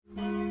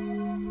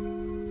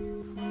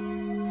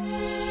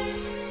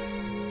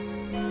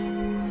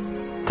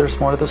there's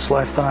more to this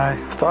life than I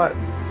thought,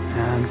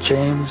 and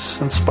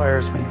James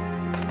inspires me.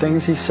 The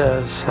things he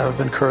says have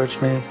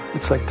encouraged me.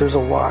 It's like there's a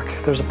walk,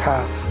 there's a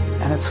path,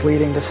 and it's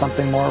leading to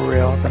something more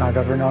real than I've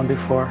ever known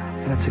before,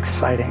 and it's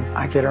exciting.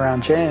 I get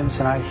around James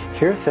and I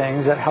hear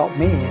things that help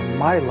me in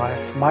my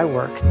life, my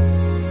work.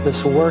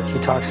 This work he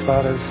talks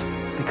about has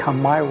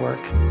become my work.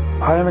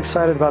 I am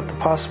excited about the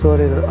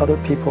possibility that other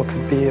people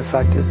could be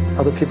affected,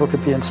 other people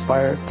could be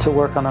inspired to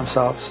work on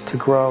themselves, to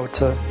grow,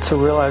 to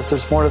realize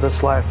there's more to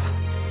this life.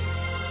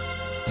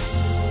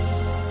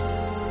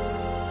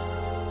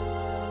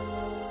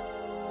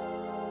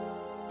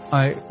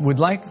 I would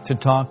like to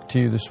talk to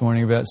you this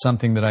morning about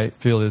something that I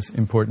feel is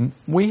important.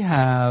 We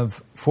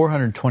have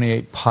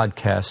 428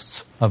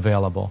 podcasts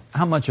available.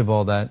 How much of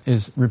all that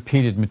is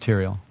repeated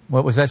material?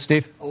 What was that,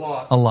 Steve? A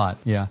lot. A lot,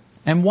 yeah.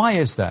 And why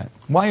is that?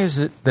 Why is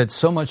it that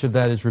so much of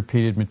that is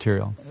repeated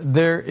material?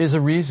 There is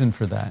a reason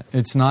for that.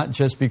 It's not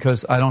just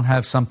because I don't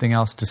have something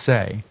else to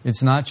say.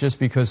 It's not just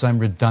because I'm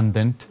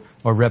redundant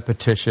or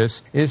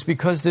repetitious. It's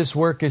because this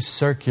work is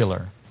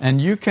circular. And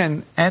you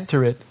can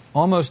enter it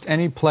almost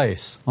any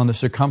place on the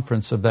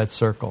circumference of that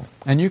circle.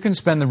 And you can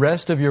spend the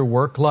rest of your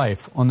work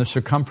life on the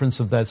circumference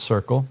of that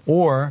circle,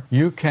 or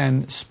you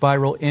can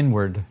spiral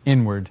inward,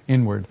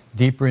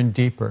 deeper and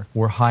deeper,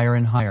 or higher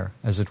and higher,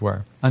 as it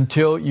were,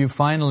 until you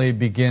finally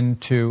begin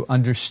to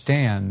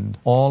understand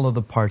all of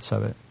the parts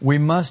of it. We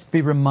must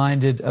be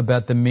reminded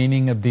about the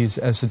meaning of these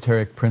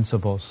esoteric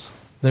principles.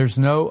 There's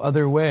no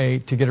other way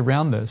to get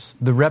around this.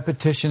 The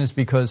repetition is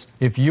because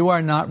if you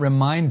are not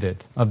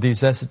reminded of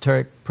these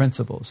esoteric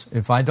principles,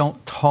 if I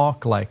don't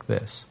talk like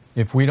this,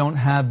 if we don't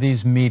have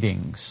these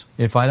meetings,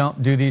 if I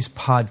don't do these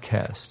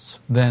podcasts,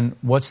 then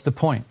what's the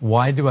point?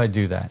 Why do I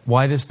do that?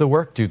 Why does the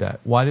work do that?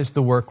 Why does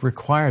the work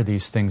require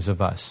these things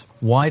of us?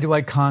 Why do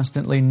I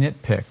constantly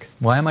nitpick?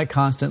 Why am I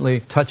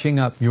constantly touching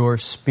up your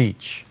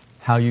speech?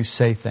 How you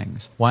say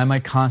things? Why am I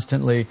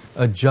constantly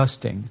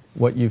adjusting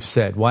what you've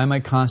said? Why am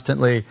I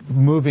constantly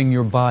moving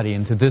your body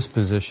into this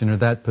position or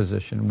that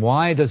position?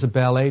 Why does a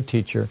ballet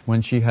teacher,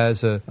 when she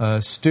has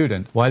a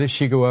student, why does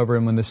she go over,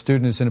 and when the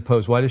student is in a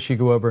pose, why does she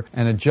go over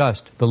and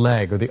adjust the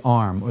leg or the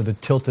arm or the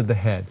tilt of the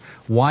head?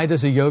 Why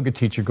does a yoga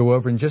teacher go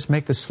over and just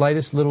make the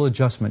slightest little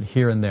adjustment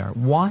here and there?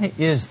 Why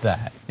is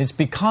that? It's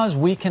because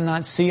we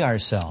cannot see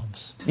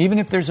ourselves. Even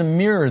if there's a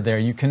mirror there,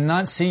 you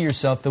cannot see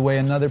yourself the way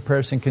another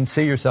person can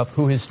see yourself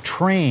who is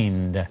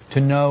trained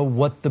to know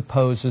what the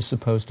pose is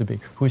supposed to be,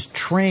 who is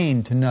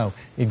trained to know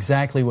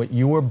exactly what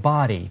your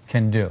body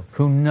can do,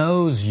 who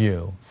knows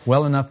you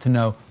well enough to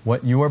know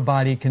what your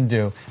body can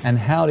do and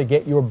how to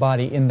get your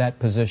body in that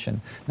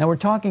position. Now, we're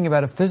talking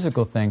about a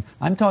physical thing.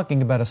 I'm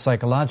talking about a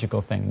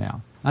psychological thing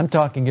now. I'm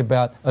talking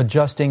about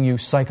adjusting you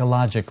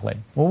psychologically.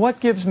 Well, what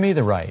gives me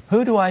the right?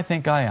 Who do I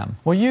think I am?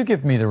 Well, you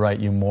give me the right,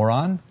 you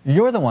moron.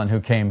 You're the one who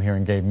came here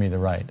and gave me the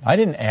right. I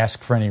didn't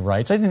ask for any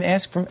rights. I didn't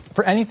ask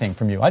for anything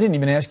from you. I didn't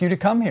even ask you to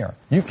come here.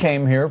 You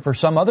came here for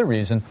some other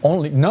reason,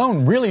 only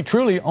known really,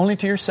 truly, only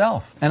to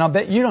yourself. And I'll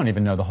bet you don't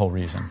even know the whole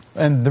reason.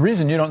 And the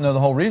reason you don't know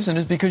the whole reason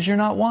is because you're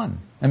not one.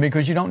 And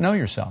because you don't know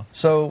yourself.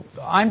 So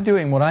I'm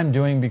doing what I'm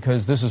doing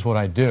because this is what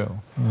I do.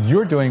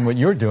 You're doing what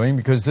you're doing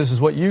because this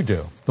is what you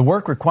do. The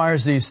work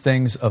requires these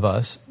things of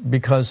us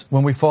because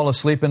when we fall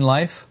asleep in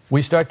life,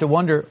 we start to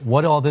wonder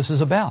what all this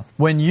is about.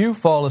 When you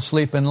fall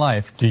asleep in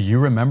life, do you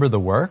remember the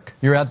work?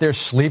 You're out there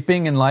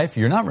sleeping in life,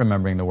 you're not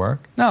remembering the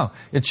work. No,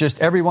 it's just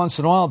every once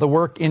in a while the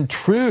work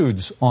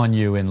intrudes on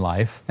you in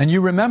life and you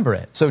remember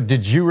it. So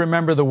did you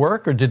remember the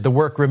work or did the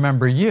work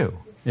remember you?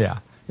 Yeah.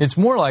 It's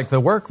more like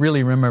the work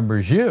really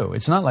remembers you.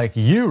 It's not like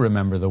you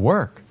remember the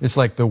work. It's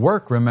like the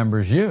work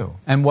remembers you.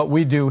 And what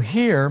we do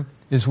here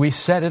is we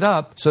set it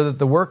up so that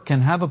the work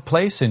can have a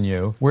place in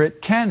you where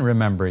it can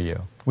remember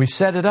you. We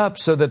set it up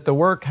so that the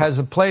work has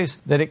a place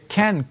that it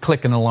can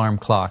click an alarm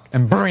clock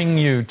and bring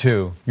you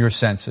to your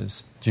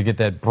senses. Did you get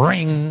that?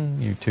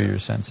 Bring you to your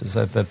senses.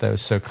 That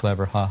was so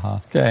clever. Ha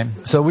ha. Okay.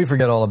 So we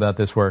forget all about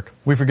this work.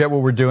 We forget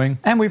what we're doing,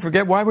 and we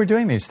forget why we're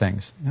doing these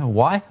things. You know,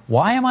 why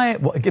am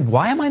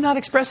I not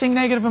expressing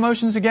negative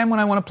emotions again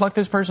when I want to pluck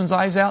this person's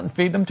eyes out and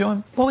feed them to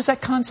him? What was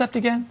that concept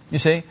again? You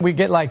see, we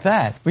get like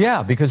that.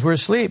 Yeah, because we're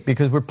asleep,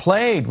 because we're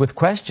plagued with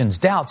questions,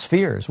 doubts,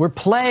 fears. We're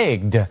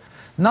plagued.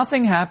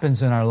 Nothing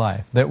happens in our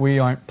life that we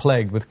aren't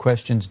plagued with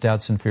questions,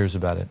 doubts, and fears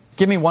about it.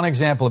 Give me one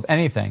example of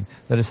anything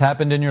that has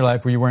happened in your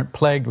life where you weren't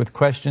plagued with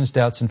questions,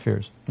 doubts, and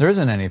fears. There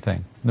isn't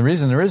anything. The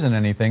reason there isn't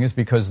anything is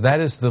because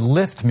that is the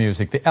lift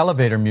music, the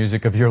elevator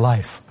music of your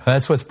life.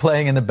 That's what's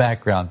playing in the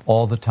background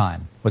all the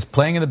time. What's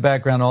playing in the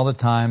background all the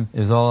time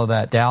is all of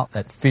that doubt,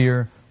 that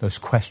fear, those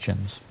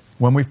questions.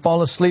 When we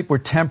fall asleep, we're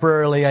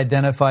temporarily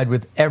identified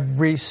with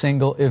every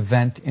single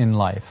event in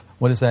life.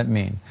 What does that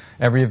mean?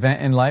 Every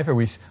event in life, are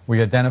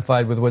we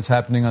identified with what's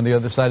happening on the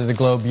other side of the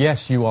globe?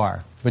 Yes, you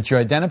are. but you're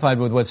identified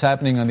with what's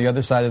happening on the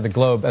other side of the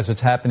globe as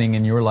it's happening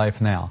in your life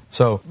now.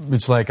 So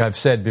it's like I've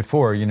said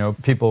before,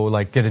 people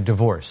like get a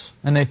divorce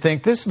and they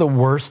think this is the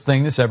worst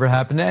thing that's ever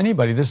happened to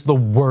anybody. This is the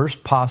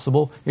worst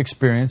possible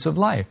experience of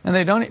life. And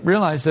they don't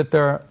realize that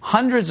there are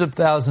hundreds of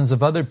thousands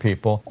of other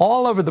people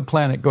all over the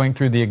planet going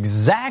through the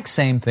exact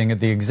same thing at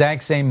the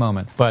exact same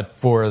moment. But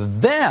for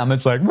them,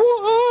 it's like,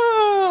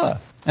 whoa!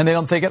 And they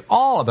don't think at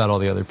all about all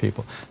the other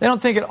people. They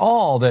don't think at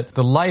all that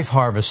the life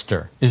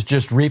harvester is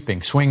just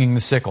reaping, swinging the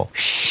sickle.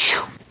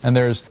 And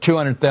there's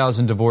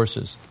 200,000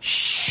 divorces.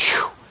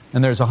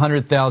 And there's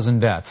 100,000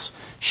 deaths.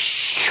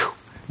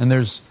 And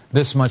there's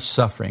this much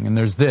suffering. And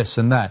there's this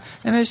and that.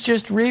 And it's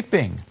just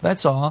reaping.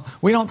 That's all.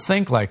 We don't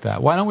think like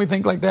that. Why don't we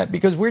think like that?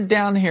 Because we're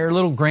down here,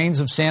 little grains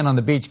of sand on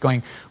the beach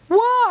going,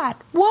 what?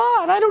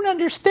 I don't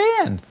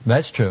understand.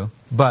 That's true.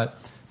 But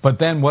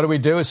then what do we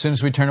do as soon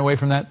as we turn away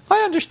from that?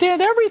 I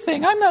understand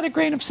everything. I'm not a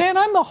grain of sand.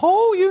 I'm the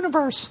whole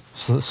universe.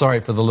 Sorry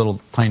for the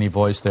little tiny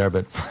voice there,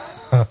 but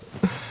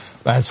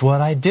that's what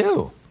I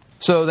do.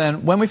 So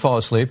then when we fall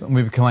asleep and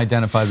we become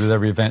identified with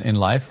every event in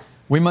life,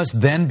 we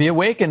must then be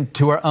awakened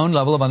to our own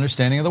level of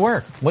understanding of the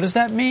work. What does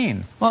that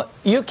mean? Well,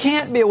 you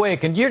can't be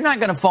awakened. You're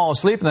not going to fall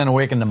asleep and then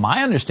awaken to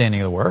my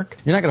understanding of the work.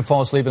 You're not going to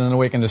fall asleep and then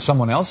awaken to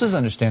someone else's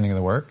understanding of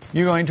the work.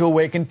 You're going to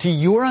awaken to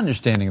your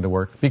understanding of the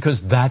work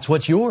because that's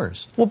what's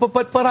yours. Well,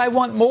 but I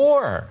want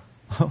more.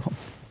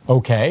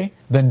 Okay,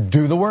 then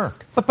do the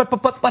work.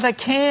 But I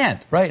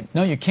can't, right?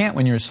 No, you can't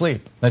when you're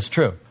asleep. That's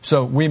true.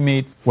 So we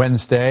meet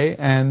Wednesday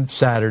and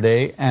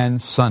Saturday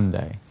and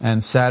Sunday.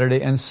 And Saturday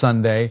and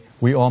Sunday,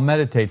 we all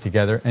meditate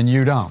together, and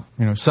you don't.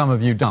 Some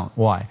of you don't.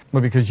 Why?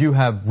 Well, because you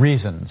have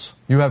reasons.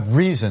 You have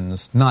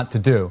reasons not to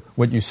do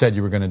what you said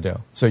you were going to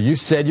do. So you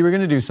said you were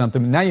going to do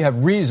something, now you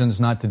have reasons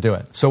not to do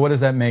it. So what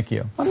does that make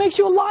you? Well, it makes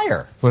you a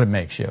liar. That's what it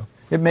makes you.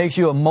 It makes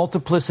you a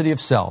multiplicity of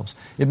selves.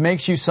 It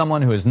makes you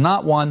someone who is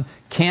not one,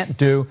 can't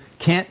do,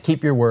 can't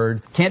keep your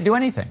word, can't do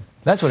anything.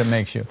 That's what it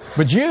makes you.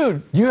 But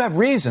you have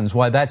reasons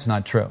why that's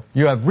not true.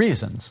 You have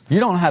reasons. You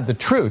don't have the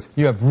truth.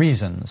 You have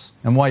reasons.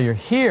 And why you're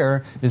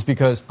here is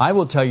because I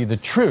will tell you the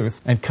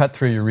truth and cut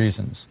through your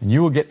reasons. And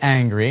you will get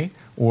angry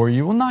or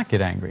you will not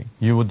get angry.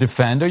 You will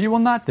defend or you will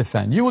not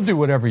defend. You will do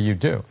whatever you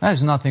do. That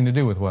has nothing to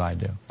do with what I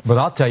do. But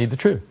I'll tell you the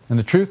truth. And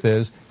the truth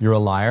is you're a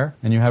liar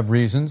and you have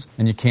reasons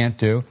and you can't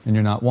do and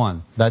you're not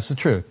one. That's the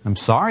truth. I'm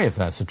sorry if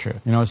that's the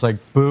truth. It's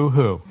like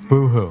boo-hoo,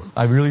 boo-hoo.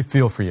 I really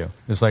feel for you.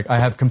 It's like I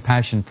have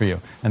compassion for you.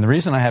 And the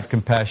reason I have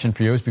compassion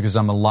for you is because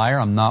I'm a liar,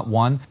 I'm not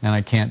one, and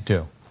I can't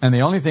do. And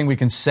the only thing we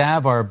can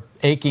salve our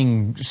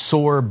aching,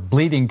 sore,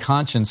 bleeding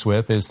conscience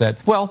with is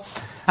that, well,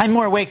 I'm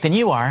more awake than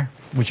you are.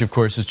 Which, of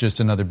course, is just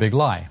another big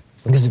lie.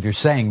 Because if you're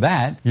saying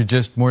that, you're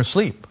just more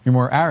asleep. You're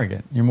more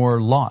arrogant. You're more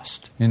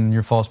lost in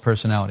your false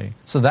personality.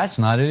 So that's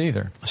not it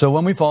either. So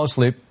when we fall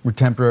asleep, we're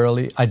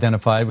temporarily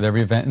identified with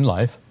every event in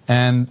life.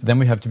 And then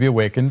we have to be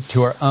awakened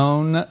to our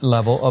own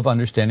level of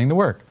understanding the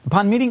work.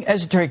 Upon meeting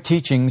esoteric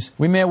teachings,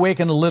 we may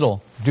awaken a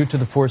little due to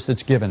the force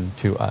that's given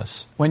to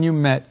us. When you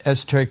met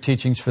esoteric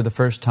teachings for the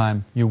first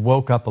time, you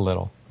woke up a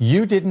little.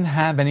 You didn't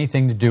have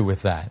anything to do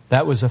with that.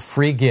 That was a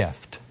free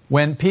gift.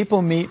 When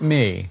people meet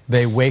me,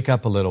 they wake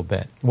up a little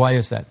bit. Why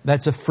is that?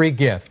 That's a free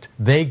gift.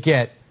 They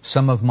get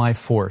some of my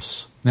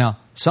force. Now,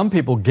 some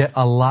people get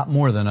a lot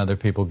more than other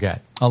people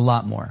get. A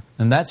lot more.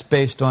 And that's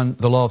based on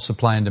the law of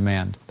supply and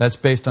demand. That's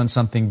based on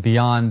something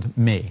beyond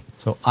me.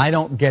 So I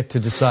don't get to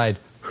decide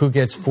who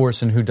gets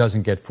force and who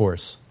doesn't get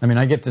force.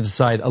 I get to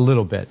decide a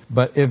little bit.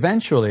 But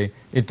eventually,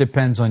 it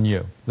depends on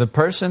you. The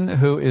person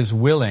who is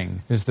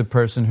willing is the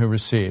person who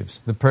receives.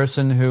 The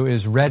person who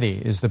is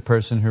ready is the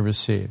person who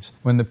receives.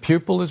 When the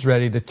pupil is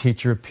ready, the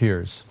teacher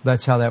appears.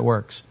 That's how that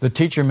works. The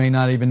teacher may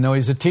not even know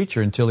he's a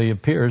teacher until he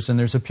appears and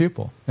there's a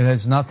pupil. It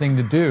has nothing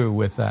to do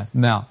with that.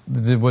 Now,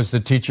 was the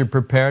teacher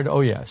prepared?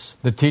 Oh, yes.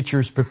 The teacher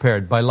is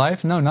prepared. By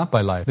life? No, not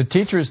by life. The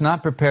teacher is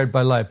not prepared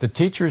by life. The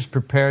teacher is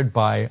prepared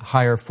by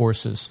higher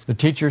forces. The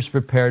teacher is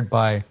prepared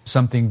by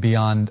something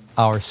beyond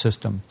our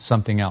system,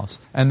 something else.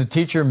 And the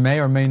teacher may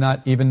or may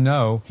not even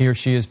know he or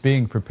she is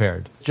being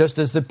prepared, just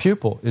as the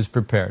pupil is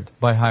prepared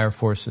by higher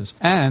forces.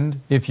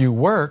 And if you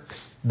work,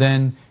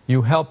 then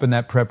you help in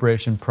that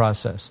preparation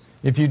process.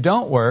 If you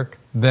don't work,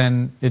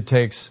 then it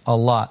takes a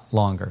lot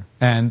longer,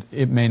 and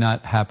it may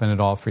not happen at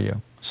all for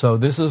you. So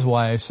this is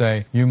why I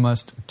say you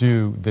must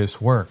do this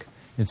work.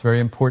 It's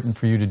very important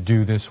for you to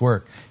do this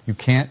work. You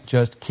can't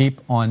just keep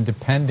on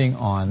depending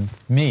on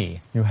me.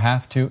 You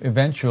have to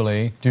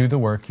eventually do the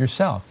work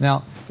yourself.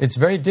 Now, it's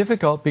very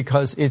difficult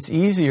because it's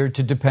easier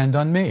to depend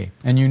on me.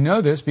 And you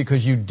know this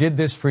because you did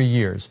this for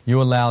years.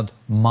 You allowed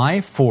my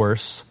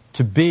force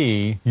to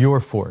be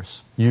your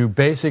force. You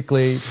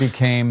basically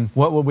became,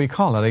 what would we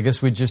call it? I guess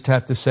we just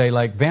have to say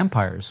like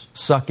vampires,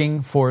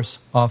 sucking force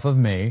off of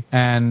me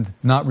and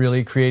not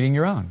really creating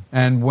your own.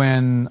 And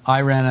when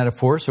I ran out of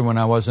force or when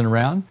I wasn't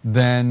around,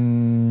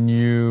 then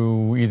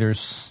you either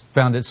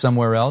found it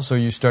somewhere else or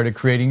you started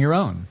creating your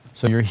own.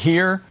 So you're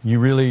here, you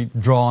really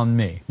draw on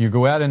me. You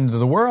go out into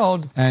the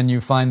world and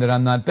you find that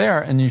I'm not there,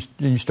 and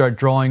you start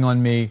drawing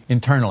on me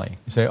internally.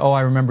 You say, oh,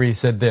 I remember he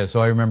said this,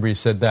 oh, I remember he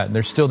said that.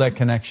 There's still that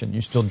connection.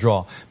 You still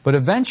draw. But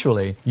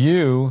eventually,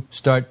 you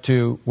start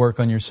to work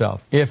on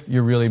yourself if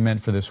you're really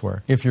meant for this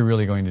work, if you're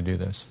really going to do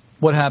this.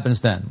 What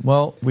happens then?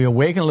 Well, we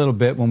awaken a little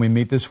bit when we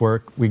meet this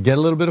work. We get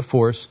a little bit of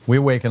force. We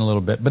awaken a little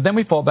bit. But then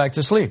we fall back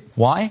to sleep.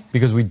 Why?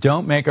 Because we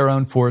don't make our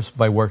own force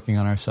by working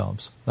on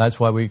ourselves. That's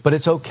why But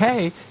it's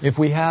okay if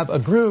we have a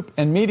group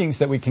and meetings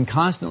that we can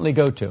constantly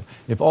go to.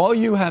 If all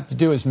you have to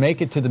do is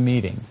make it to the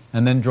meeting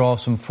and then draw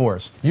some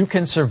force, you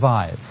can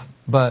survive.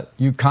 But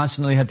you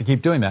constantly have to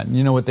keep doing that. And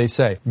you know what they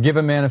say. Give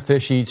a man a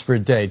fish, he eats for a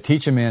day.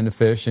 Teach a man to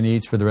fish, and he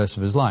eats for the rest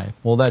of his life.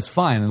 Well, that's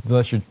fine,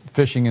 unless you're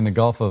fishing in the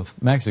Gulf of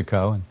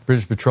Mexico, and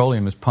British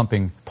Petroleum is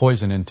pumping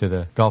poison into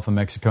the Gulf of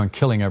Mexico and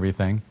killing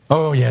everything.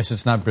 Oh, yes,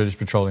 it's not British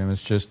Petroleum.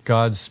 It's just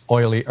God's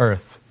oily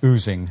earth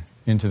oozing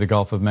into the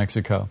Gulf of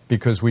Mexico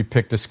because we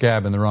picked a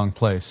scab in the wrong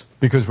place,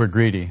 because we're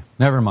greedy.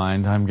 Never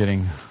mind, I'm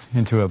getting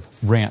into a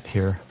rant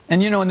here.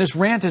 And and this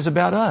rant is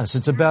about us.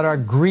 It's about our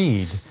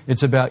greed.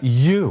 It's about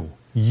you.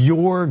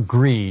 Your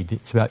greed.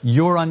 It's about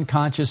your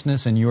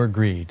unconsciousness and your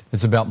greed.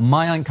 It's about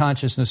my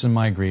unconsciousness and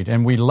my greed.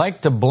 And we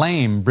like to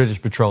blame British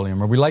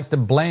Petroleum, or we like to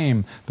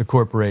blame the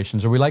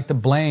corporations, or we like to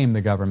blame the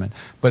government.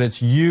 But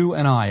it's you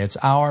and I. It's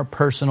our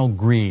personal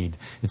greed.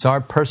 It's our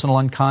personal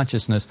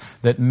unconsciousness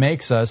that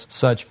makes us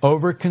such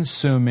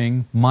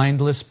over-consuming,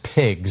 mindless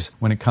pigs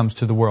when it comes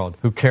to the world,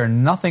 who care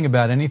nothing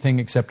about anything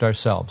except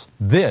ourselves.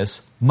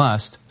 This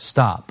must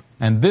stop.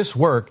 And this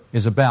work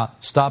is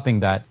about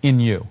stopping that in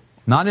you.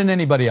 Not in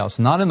anybody else,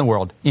 not in the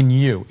world, in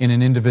you, in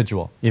an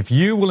individual. If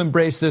you will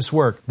embrace this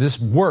work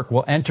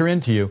will enter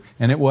into you,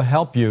 and it will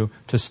help you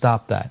to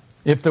stop that.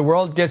 If the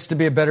world gets to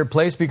be a better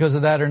place because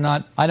of that or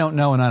not, I don't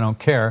know and I don't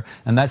care,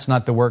 and that's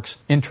not the work's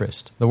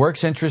interest. The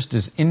work's interest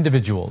is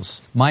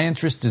individuals. My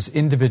interest is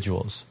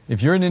individuals.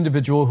 If you're an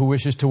individual who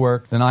wishes to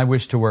work, then I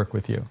wish to work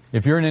with you.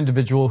 If you're an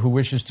individual who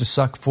wishes to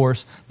suck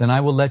force, then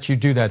I will let you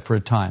do that for a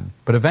time.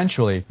 But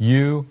eventually,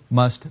 you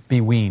must be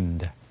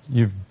weaned.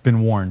 You've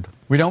been warned.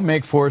 We don't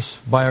make force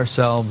by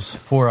ourselves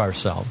for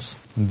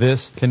ourselves.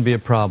 This can be a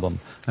problem.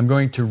 I'm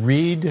going to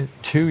read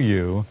to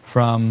you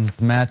from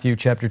Matthew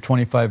chapter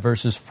 25,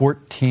 verses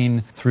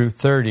 14 through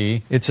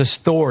 30. It's a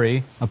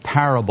story, a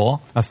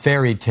parable, a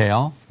fairy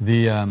tale.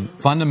 The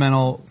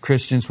fundamental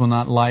Christians will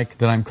not like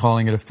that I'm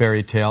calling it a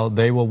fairy tale.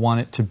 They will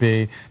want it to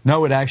be,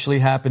 no, it actually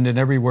happened and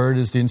every word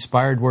is the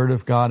inspired word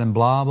of God and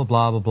blah, blah,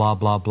 blah, blah, blah,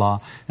 blah, blah.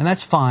 And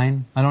that's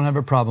fine. I don't have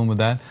a problem with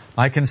that.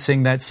 I can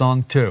sing that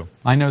song too.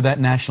 I know that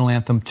national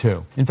anthem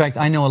too. In fact,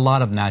 I know a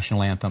lot of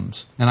national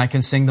anthems and I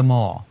can sing them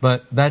all.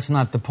 But that's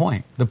not the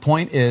point. The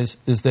point is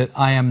that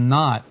I am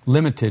not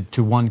limited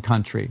to one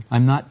country.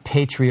 I'm not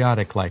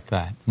patriotic like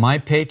that. My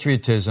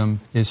patriotism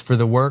is for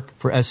the work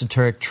for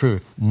esoteric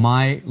truth.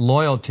 My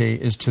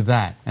loyalty is to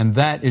that, and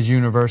that is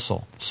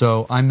universal.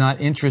 So I'm not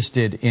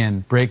interested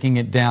in breaking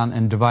it down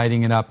and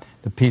dividing it up,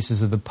 the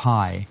pieces of the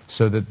pie,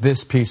 so that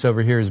this piece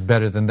over here is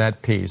better than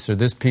that piece, or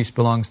this piece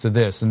belongs to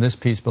this, and this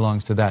piece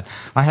belongs to that.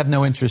 I have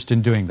no interest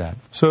in doing that.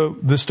 So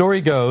the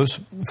story goes,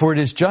 for it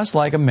is just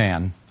like a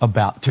man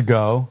about to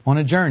go on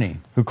a journey,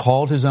 who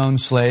called his own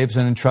slaves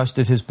and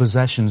entrusted his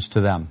possessions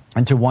to them.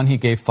 And to one he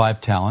gave 5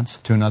 talents,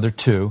 to another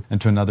 2, and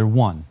to another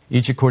 1,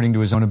 each according to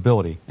his own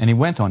ability. And he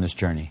went on his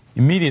journey.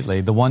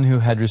 Immediately, the one who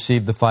had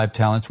received the 5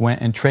 talents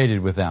went and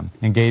traded with them,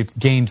 and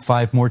gained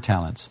 5 more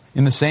talents.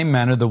 In the same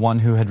manner, the one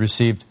who had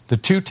received the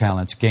 2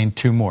 talents gained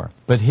 2 more.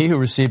 But he who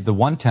received the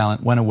 1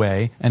 talent went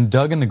away and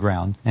dug in the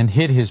ground and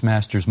hid his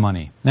master's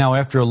money. Now,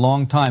 after a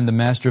long time, the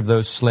master of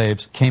those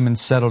slaves came and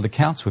settled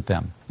accounts with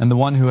them. And the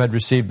one who had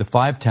received the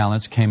 5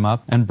 talents came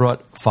up and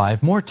brought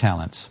 5 more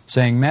talents,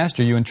 saying,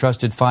 Master, you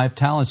entrusted 5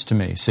 talents to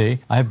me. See,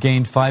 I have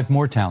gained 5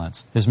 more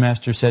talents. His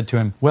master said to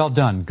him, Well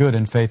done, good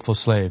and faithful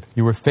slave.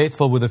 You were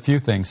faithful with a few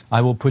things.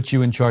 I will put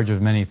you in charge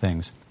of many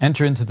things.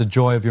 Enter into the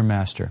joy of your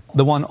master.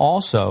 The one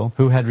also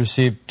who had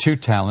received 2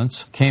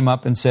 talents came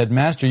up and said,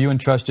 Master, you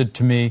entrusted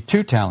to me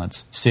 2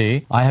 talents.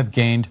 See, I have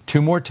gained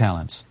 2 more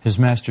talents. His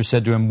master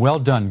said to him, Well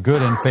done,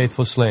 good and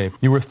faithful slave.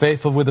 You were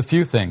faithful with a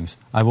few things.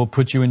 I will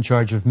put you in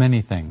charge of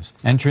many things.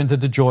 Enter into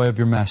the joy of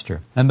your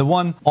master. And the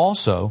one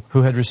also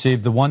who had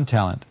received the 1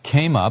 talent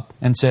came up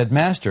and said,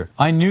 Master,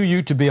 I knew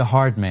you to be a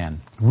hard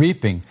man,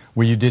 reaping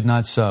where you did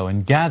not sow,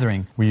 and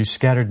gathering where you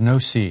scattered no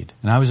seed.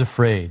 And I was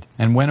afraid,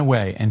 and went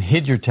away, and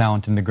hid your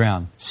talent in the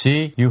ground.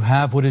 See, you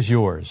have what is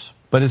yours.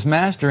 But his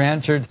master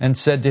answered and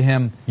said to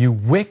him, You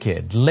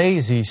wicked,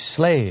 lazy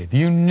slave,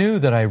 you knew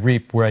that I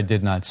reap where I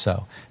did not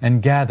sow,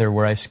 and gather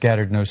where I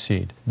scattered no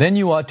seed. Then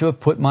you ought to have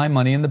put my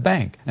money in the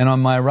bank, and on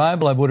my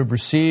arrival I would have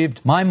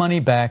received my money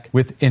back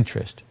with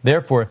interest.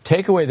 Therefore,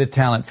 take away the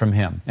talent from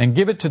him, and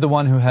give it to the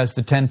one who has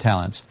the 10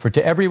 talents. For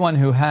to everyone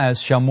who has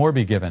shall more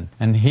be given,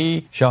 and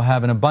he shall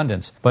have an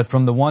abundance. But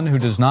from the one who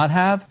does not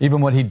have,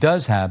 even what he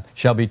does have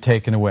shall be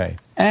taken away.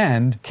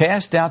 And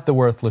cast out the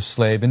worthless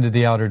slave into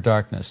the outer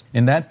darkness.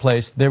 In that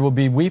place there will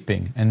be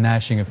weeping and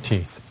gnashing of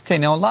teeth. Okay,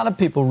 now a lot of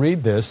people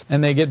read this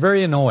and they get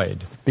very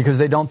annoyed because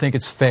they don't think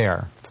it's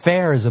fair.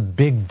 fair is a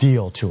big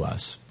deal to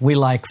us. We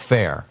like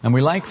fair. And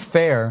we like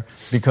fair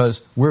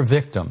because we're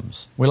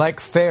victims. We like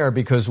fair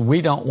because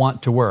we don't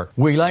want to work.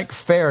 We like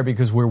fair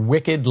because we're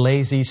wicked,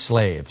 lazy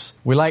slaves.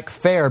 We like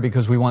fair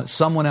because we want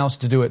someone else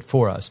to do it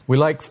for us. We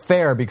like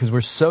fair because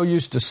we're so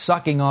used to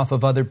sucking off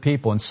of other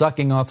people and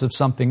sucking off of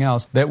something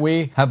else that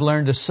we have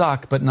learned to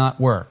suck but not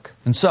work.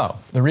 And so,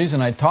 the reason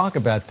I talk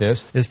about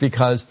this is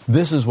because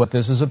this is what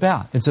this is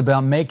about. It's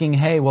about making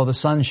hay while the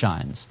sun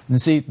shines.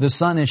 And see, the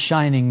sun is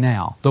shining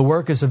now. The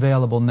work is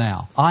available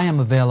now. I am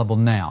available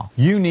now.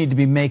 You need to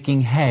be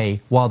making hay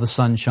while the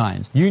sun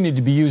shines. You need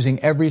to be using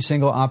every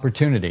single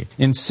opportunity.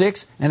 In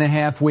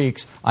 6.5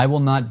 weeks, I will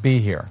not be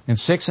here. In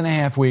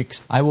 6.5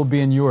 weeks, I will be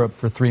in Europe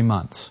for 3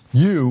 months.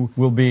 You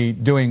will be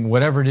doing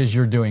whatever it is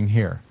you're doing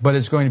here. But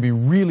it's going to be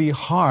really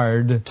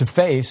hard to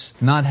face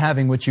not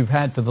having what you've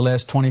had for the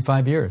last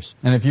 25 years.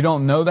 And if you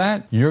don't know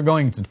that, you're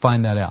going to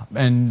find that out.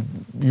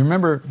 And you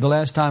remember the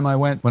last time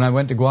when I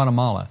went to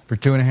Guatemala for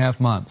 2.5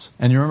 months.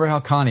 And you remember how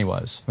Connie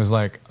was? It was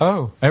like,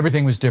 oh,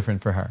 everything was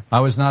different for her. I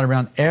was not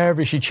around.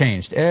 She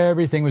changed.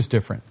 Everything was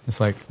different. It's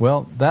like,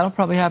 well, that'll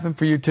probably happen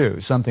for you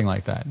too. Something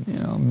like that.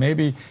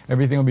 Maybe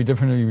everything will be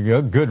different. You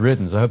go, good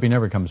riddance. I hope he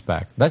never comes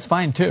back. That's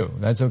fine too.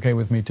 That's okay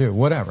with me too.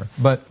 Whatever.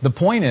 But the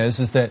point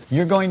is that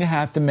you're going to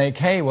have to make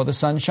hay while the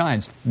sun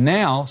shines.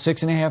 Now,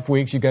 6.5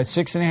 weeks, you've got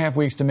 6.5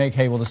 weeks to make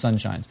hay while the sun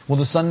shines. Will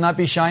the sun not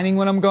be shining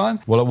when I'm gone?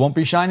 Well, it won't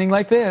be shining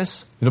like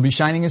this. It'll be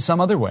shining in some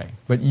other way.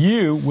 But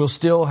you will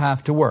still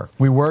have to work.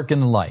 We work in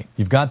the light.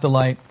 You've got the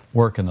light,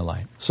 work in the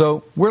light.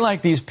 So we're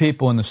like these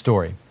people in the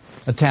story.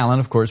 A talent,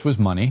 of course, was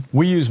money.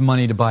 We use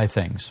money to buy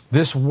things.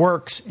 This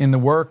works in the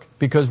work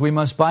because we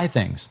must buy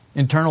things,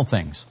 internal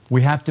things.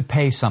 We have to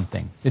pay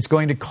something. It's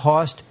going to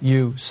cost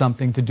you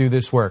something to do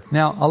this work.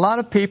 Now, a lot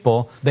of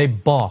people, they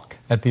balk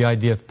at the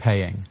idea of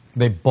paying.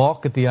 They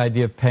balk at the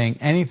idea of paying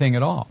anything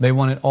at all. They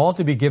want it all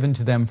to be given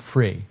to them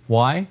free.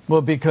 Why?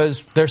 Well,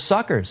 because they're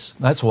suckers.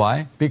 That's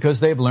why. Because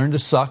they've learned to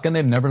suck and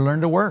they've never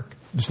learned to work.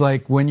 It's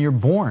like when you're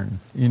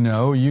born, you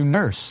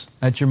nurse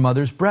at your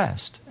mother's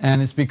breast.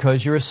 And it's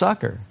because you're a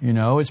sucker.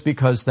 It's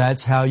because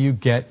that's how you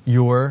get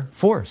your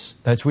force.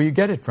 That's where you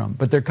get it from.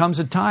 But there comes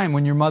a time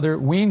when your mother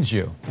weans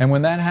you. And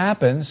when that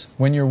happens,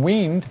 when you're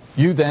weaned,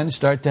 you then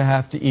start to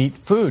have to eat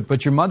food.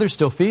 But your mother's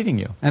still feeding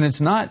you. And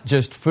it's not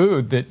just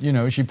food that,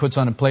 she puts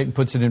on a plate and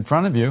puts it in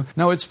front of you.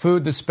 No, it's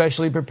food that's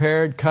specially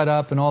prepared, cut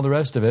up, and all the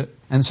rest of it.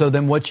 And so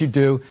then what you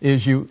do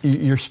is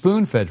you're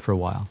spoon-fed for a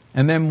while.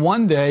 And then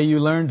one day you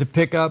learn to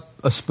pick up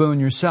a spoon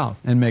yourself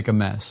and make a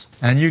mess.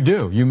 And you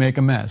do. You make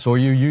a mess. Or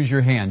you use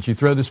your hands. You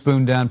throw the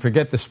spoon down,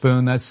 forget the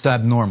spoon. That's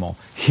abnormal.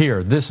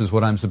 Here, this is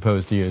what I'm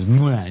supposed to use.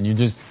 And you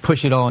just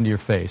push it all into your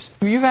face.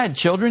 You've had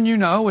children, you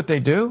know what they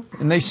do.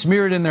 And they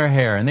smear it in their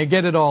hair. And they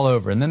get it all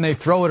over. And then they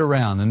throw it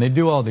around. And they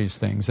do all these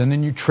things. And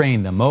then you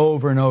train them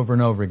over and over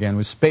and over again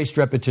with spaced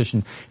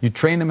repetition. You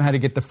train them how to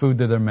get the food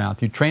to their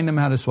mouth. You train them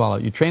how to swallow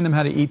it. You train them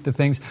how to eat the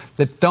things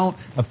that don't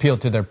appeal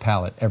to their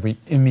palate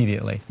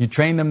immediately. You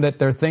train them that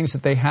there are things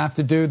that they have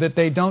to do that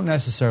they don't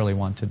necessarily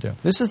want to do.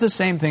 This is the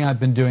same thing I've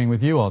been doing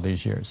with you all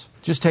these years.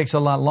 It just takes a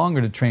lot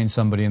longer to train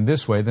somebody in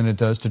this way than it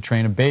does to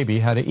train a baby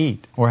how to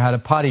eat or how to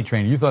potty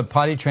train. You thought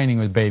potty training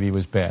with baby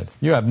was bad.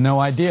 You have no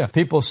idea.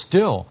 People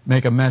still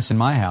make a mess in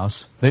my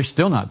house. They're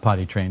still not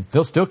potty trained.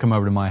 They'll still come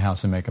over to my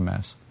house and make a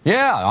mess.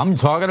 Yeah, I'm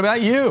talking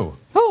about you.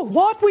 Oh,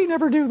 what? We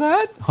never do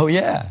that. Oh,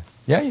 yeah.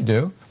 Yeah, you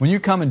do. When you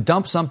come and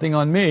dump something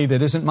on me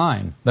that isn't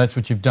mine, that's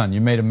what you've done.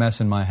 You made a mess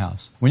in my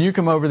house. When you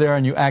come over there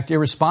and you act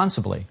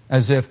irresponsibly,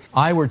 as if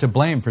I were to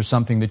blame for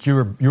something that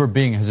your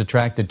being has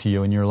attracted to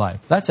you in your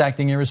life, that's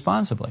acting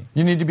irresponsibly.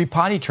 You need to be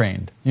potty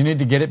trained. You need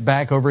to get it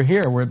back over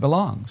here where it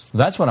belongs.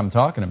 That's what I'm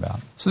talking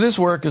about. So this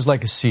work is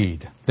like a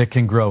seed that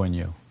can grow in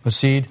you. A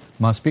seed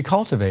must be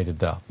cultivated,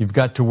 though. You've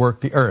got to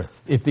work the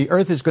earth. If the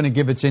earth is going to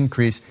give its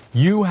increase,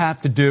 you have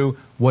to do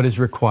what is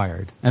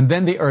required. And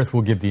then the earth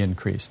will give the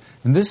increase.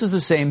 And this is the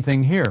same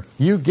thing here.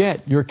 You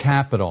get your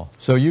capital.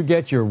 So you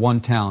get your 1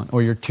 talent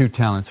or your 2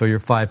 talents or your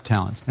 5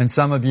 talents. And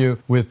some of you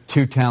with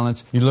 2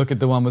 talents, you look at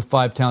the one with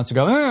 5 talents and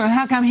go,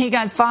 how come he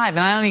got 5 and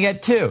I only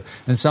get 2?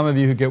 And some of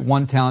you who get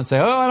 1 talent say,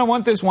 I don't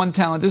want this 1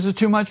 talent. This is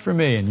too much for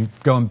me. And you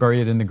go and bury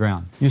it in the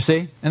ground. You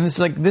see? And it's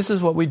like, this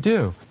is what we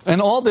do.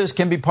 And all this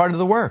can be part of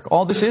the work.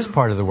 All this is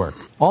part of the work.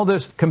 All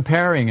this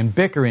comparing and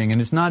bickering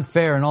and it's not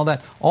fair and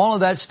all of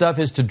that stuff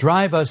is to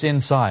drive us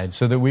inside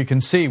so that we can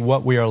see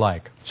what we are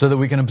like, so that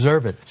we can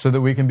observe it, so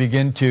that we can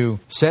begin to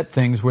set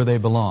things where they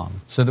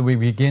belong, so that we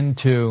begin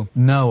to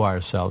know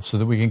ourselves, so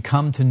that we can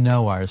come to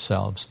know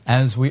ourselves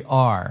as we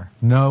are,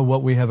 know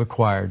what we have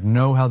acquired,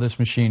 know how this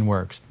machine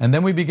works. And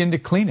then we begin to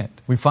clean it.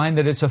 We find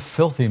that it's a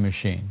filthy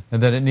machine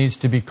and that it needs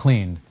to be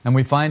cleaned. And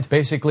we find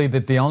basically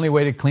that the only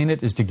way to clean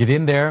it is to get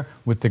in there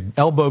with the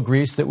elbow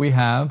grease that we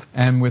have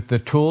and with the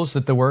tools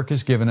that the work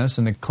has given us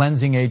and the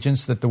cleansing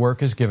agents that the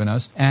work has given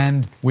us.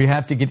 And we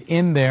have to get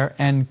in there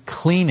and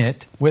clean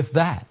it with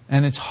that.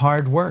 And it's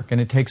hard work, and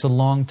it takes a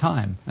long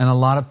time. And a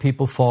lot of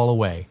people fall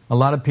away. A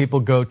lot of people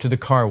go to the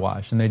car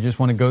wash, and they just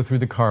want to go through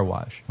the car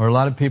wash. Or a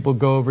lot of people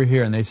go over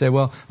here, and they say,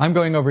 well, I'm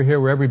going over here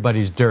where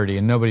everybody's dirty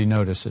and nobody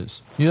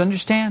notices. You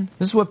understand?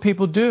 This is what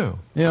people do.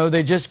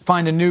 They just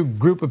find a new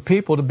group of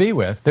people to be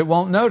with that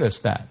won't notice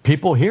that.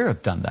 People here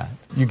have done that.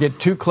 You get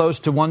too close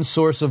to one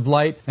source of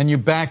light and you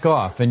back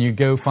off and you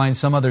go find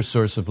some other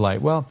source of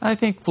light. Well, I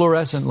think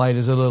fluorescent light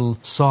is a little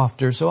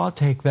softer, so I'll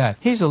take that.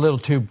 He's a little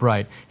too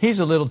bright.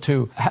 He's a little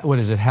too,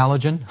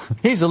 halogen?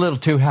 He's a little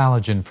too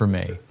halogen for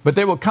me. But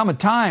there will come a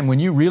time when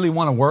you really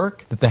want to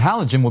work that the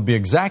halogen will be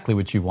exactly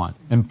what you want.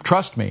 And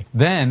trust me,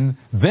 then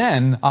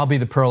I'll be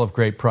the pearl of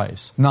great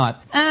price.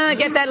 Not,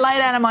 get that light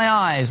out of my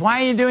eyes.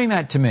 Why are you doing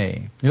that to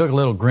me? You look a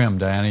little grim,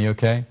 Diana. You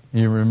okay?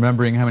 You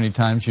remembering how many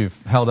times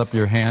you've held up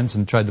your hands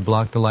and tried to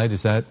block the light?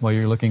 Is that why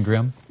you're looking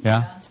grim?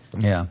 Yeah?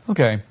 Yeah.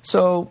 Okay.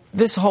 So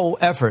this whole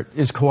effort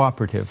is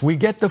cooperative. We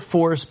get the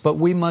force, but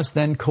we must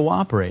then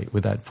cooperate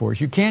with that force.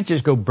 You can't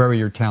just go bury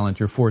your talent,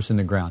 your force in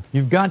the ground.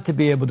 You've got to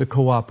be able to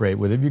cooperate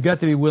with it. You've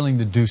got to be willing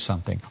to do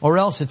something. Or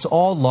else it's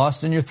all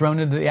lost and you're thrown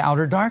into the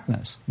outer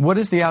darkness. What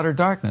is the outer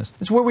darkness?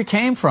 It's where we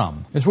came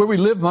from. It's where we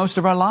live most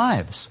of our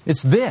lives.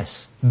 It's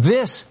this.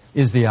 This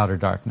is the outer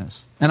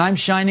darkness. And I'm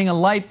shining a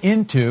light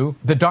into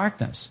the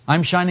darkness.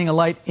 I'm shining a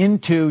light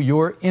into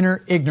your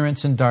inner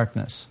ignorance and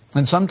darkness.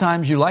 And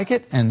sometimes you like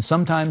it, and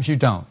sometimes you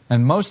don't.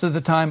 And most of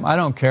the time, I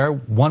don't care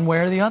one way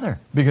or the other,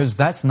 because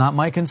that's not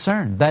my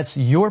concern. That's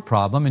your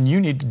problem, and you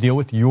need to deal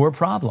with your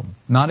problem,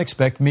 not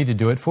expect me to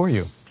do it for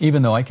you,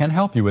 even though I can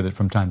help you with it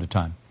from time to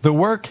time. The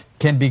work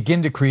can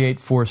begin to create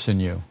force in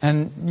you,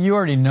 and you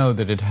already know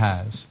that it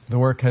has. The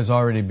work has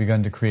already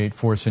begun to create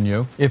force in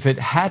you. If it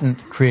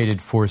hadn't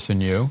created force in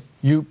you,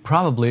 you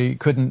probably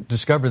couldn't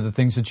discover the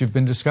things that you've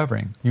been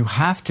discovering. You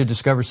have to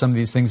discover some of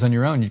these things on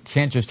your own. You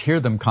can't just hear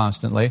them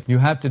constantly. You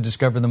have to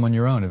discover them on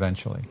your own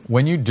eventually.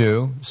 When you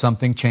do,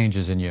 something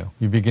changes in you.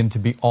 You begin to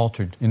be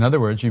altered. In other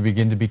words, you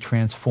begin to be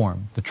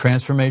transformed. The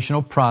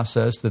transformational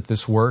process that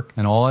this work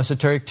and all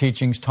esoteric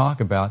teachings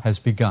talk about has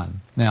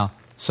begun. Now,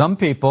 some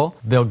people,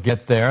 they'll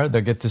get there,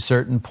 they'll get to a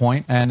certain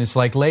point, and it's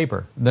like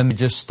labor. Then they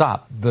just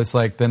stop. It's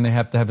like then they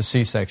have to have a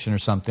C-section or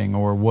something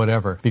or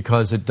whatever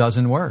because it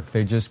doesn't work.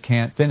 They just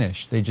can't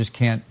finish. They just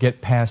can't get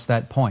past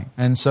that point.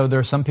 And so there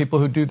are some people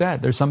who do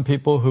that. There's some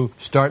people who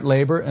start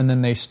labor and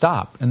then they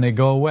stop and they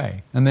go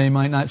away. And they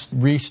might not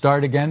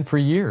restart again for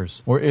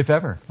years or if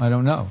ever. I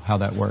don't know how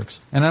that works.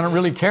 And I don't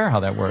really care how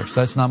that works.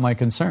 That's not my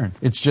concern.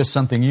 It's just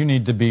something you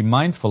need to be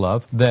mindful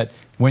of, that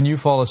when you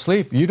fall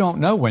asleep, you don't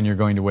know when you're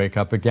going to wake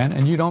up again,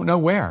 and you don't know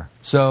where.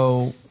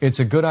 So it's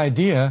a good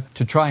idea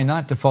to try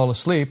not to fall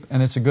asleep,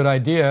 and it's a good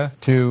idea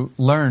to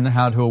learn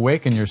how to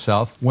awaken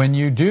yourself when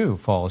you do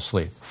fall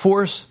asleep.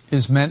 Force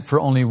is meant for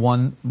only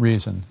one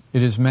reason.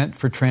 It is meant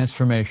for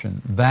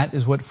transformation. That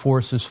is what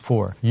force is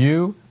for.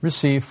 You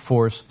receive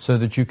force so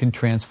that you can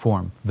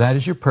transform. That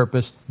is your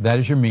purpose. That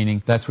is your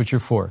meaning. That's what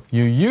you're for.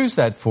 You use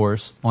that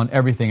force on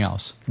everything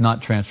else,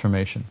 not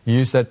transformation. You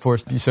use that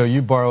force, so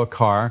you borrow a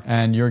car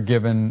and you're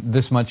given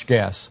this much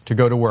gas to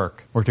go to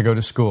work or to go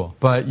to school.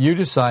 But you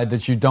decide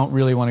that you don't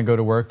really want to go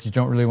to work, you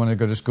don't really want to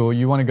go to school,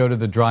 you want to go to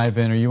the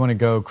drive-in or you want to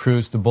go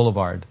cruise the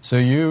boulevard. So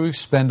you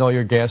spend all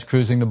your gas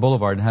cruising the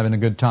boulevard and having a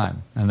good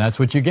time. And that's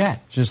what you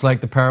get. Just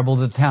like the parable of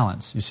the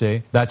talents, you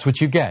see. That's what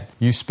you get.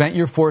 You spent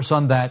your force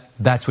on that,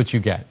 that's what you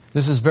get.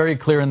 This is very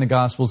clear in the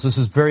Gospels. This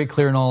is very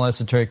clear in all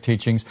esoteric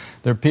teachings.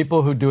 There are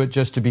people who do it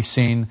just to be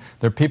seen.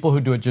 There are people who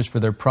do it just for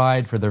their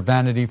pride, for their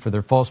vanity, for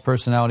their false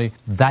personality.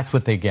 That's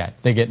what they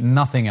get. They get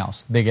nothing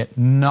else. They get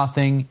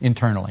nothing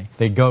internally.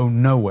 They go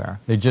nowhere.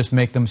 They just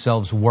make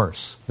themselves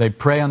worse. They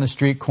pray on the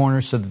street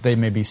corners so that they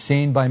may be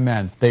seen by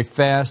men. They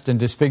fast and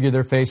disfigure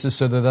their faces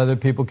so that other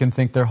people can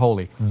think they're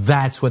holy.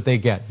 That's what they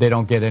get. They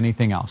don't get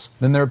anything else.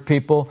 Then there are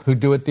people who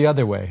do it the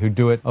other way, who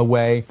do it a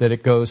way that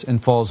it goes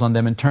and falls on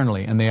them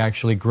internally, and they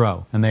actually grow.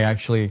 And they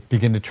actually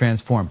begin to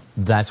transform.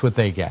 That's what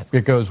they get.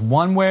 It goes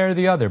one way or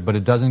the other, but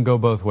it doesn't go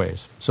both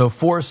ways. So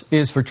force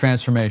is for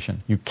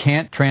transformation. You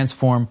can't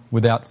transform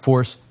without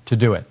force to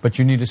do it. But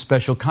you need a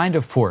special kind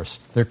of force.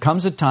 There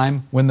comes a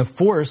time when the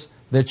force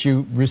that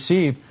you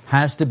receive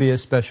has to be a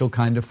special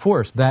kind of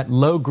force. That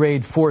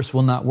low-grade force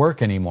will not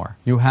work anymore.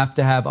 You have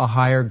to have a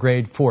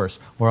higher-grade force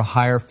or a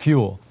higher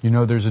fuel. You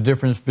know, there's a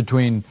difference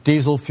between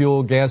diesel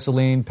fuel,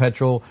 gasoline,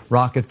 petrol,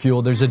 rocket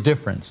fuel. There's a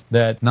difference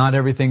that not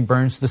everything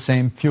burns the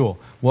same fuel.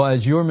 Well,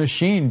 as your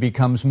machine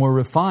becomes more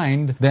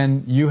refined,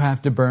 then you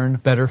have to burn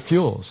better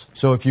fuels.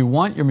 So if you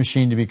want your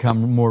machine to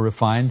become more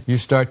refined, you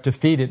start to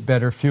feed it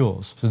better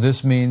fuels. So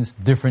this means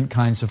different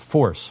kinds of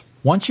force.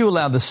 Once you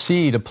allow the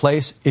seed a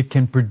place, it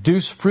can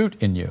produce fruit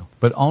in you,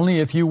 but only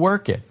if you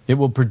work it. It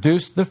will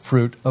produce the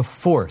fruit of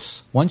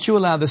force. Once you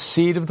allow the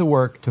seed of the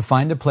work to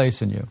find a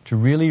place in you, to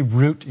really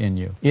root in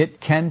you,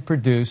 it can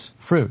produce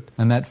fruit,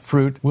 and that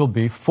fruit will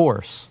be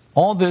force.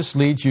 All this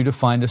leads you to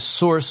find a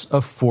source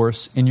of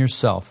force in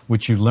yourself,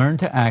 which you learn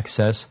to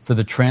access for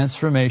the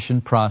transformation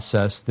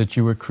process that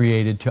you were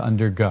created to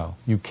undergo.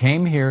 You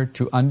came here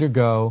to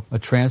undergo a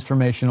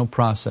transformational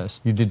process.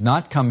 You did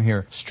not come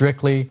here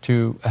strictly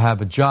to have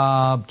a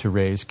job, to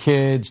raise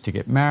kids, to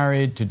get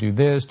married, to do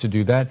this, to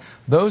do that.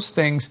 Those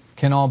things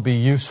can all be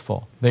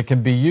useful. They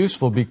can be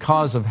useful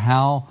because of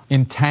how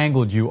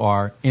entangled you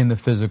are in the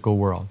physical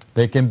world.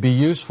 They can be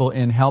useful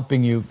in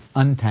helping you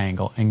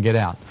untangle and get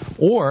out.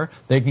 Or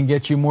they can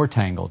get you more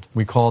tangled.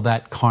 We call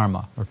that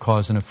karma, or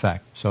cause and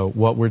effect. So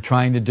what we're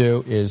trying to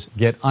do is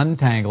get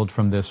untangled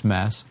from this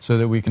mess so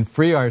that we can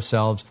free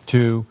ourselves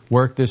to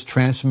work this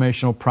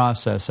transformational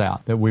process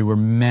out that we were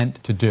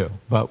meant to do.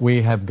 But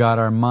we have got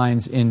our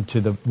minds into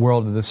the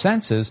world of the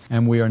senses,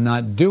 and we are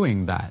not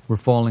doing that. We're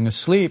falling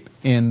asleep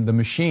in the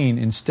machine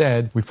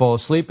instead. We fall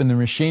asleep in the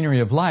machinery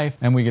of life,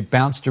 and we get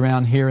bounced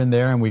around here and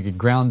there, and we get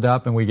ground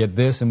up, and we get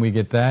this, and we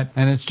get that,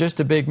 and it's just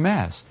a big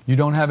mess. You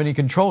don't have any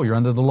control. You're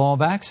under the law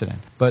of accident.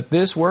 But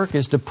this work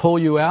is to pull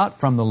you out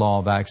from the law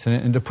of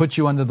accident and to put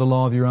you under the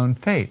law of your own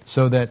fate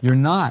so that you're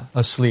not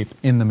asleep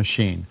in the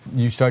machine.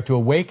 You start to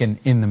awaken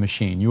in the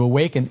machine. You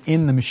awaken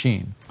in the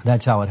machine.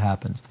 That's how it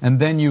happens. And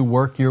then you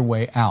work your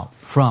way out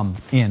from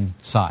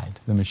inside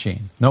the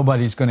machine.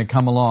 Nobody's going to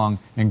come along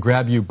and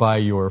grab you by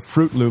your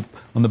Fruit Loop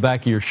on the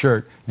back of your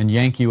shirt and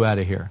yank you out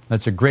of here.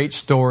 That's a great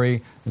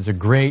story. It's a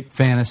great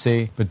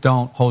fantasy, but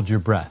don't hold your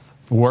breath.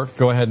 Work,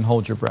 go ahead and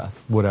hold your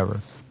breath,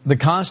 whatever. The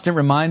constant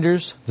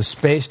reminders, the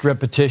spaced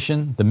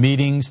repetition, the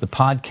meetings, the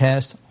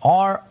podcast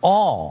are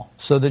all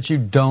so that you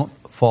don't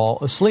fall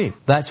asleep.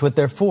 That's what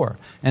they're for.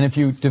 And if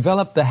you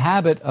develop the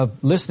habit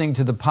of listening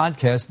to the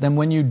podcast, then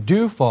when you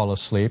do fall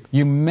asleep,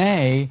 you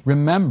may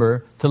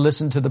remember to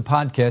listen to the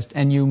podcast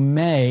and you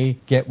may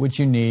get what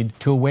you need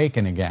to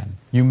awaken again.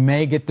 You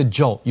may get the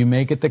jolt. You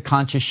may get the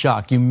conscious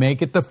shock. You may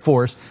get the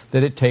force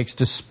that it takes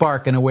to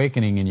spark an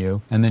awakening in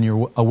you, and then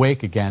you're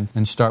awake again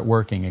and start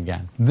working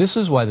again. This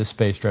is why the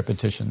spaced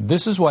repetition.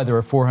 This is why there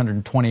are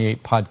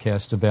 428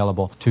 podcasts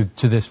available to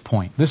this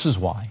point. This is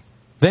why.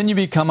 Then you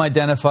become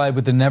identified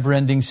with the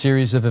never-ending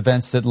series of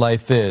events that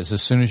life is.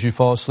 As soon as you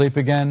fall asleep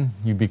again,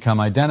 you become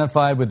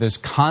identified with this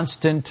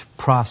constant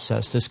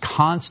process, this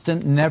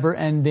constant,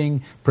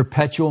 never-ending,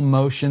 perpetual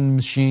motion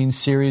machine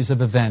series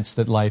of events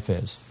that life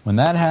is. When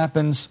that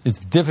happens, it's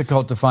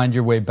difficult to find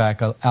your way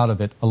back out of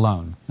it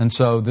alone. And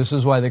so this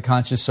is why the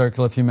conscious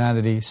circle of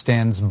humanity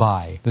stands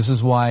by. This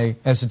is why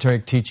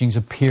esoteric teachings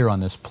appear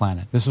on this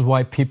planet. This is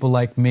why people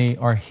like me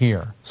are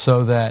here,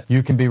 so that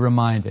you can be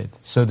reminded,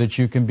 so that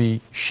you can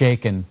be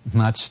shaken,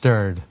 not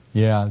stirred.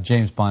 Yeah,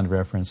 James Bond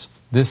reference.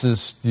 This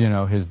is,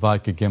 his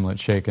vodka gimlet,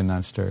 shaken,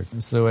 not stirred.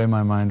 It's the way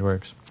my mind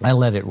works. I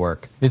let it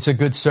work. It's a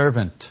good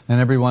servant. And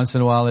every once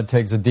in a while it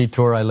takes a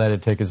detour. I let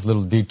it take its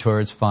little detour.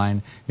 It's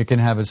fine. It can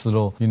have its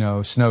little,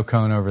 snow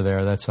cone over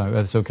there.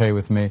 That's okay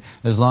with me.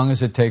 As long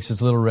as it takes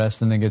its little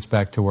rest and then gets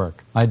back to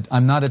work.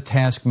 I'm not a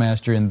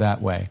taskmaster in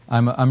that way.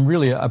 I'm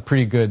really a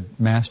pretty good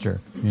master.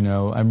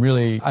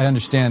 I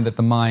understand that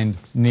the mind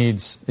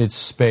needs its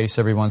space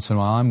every once in a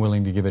while. I'm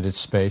willing to give it its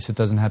space. It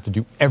doesn't have to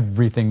do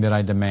everything that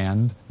I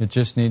demand. It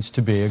just needs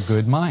to be a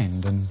good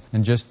mind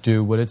and just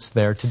do what it's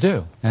there to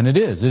do. And it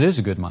is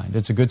a good mind.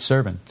 It's a good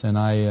servant, and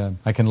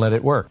I can let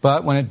it work.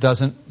 But when it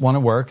doesn't want to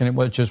work and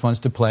it just wants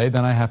to play,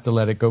 then I have to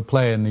let it go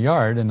play in the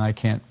yard, and I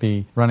can't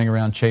be running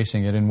around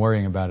chasing it and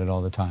worrying about it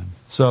all the time.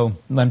 So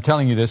I'm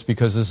telling you this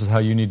because this is how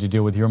you need to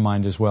deal with your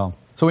mind as well.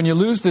 So when you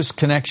lose this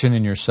connection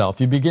in yourself,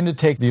 you begin to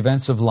take the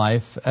events of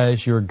life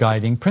as your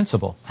guiding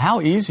principle. How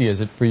easy is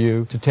it for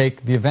you to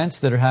take the events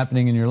that are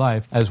happening in your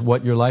life as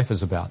what your life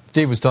is about?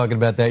 Steve was talking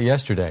about that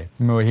yesterday.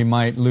 He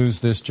might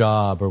lose this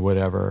job or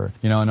whatever,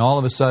 and all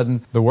of a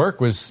sudden the work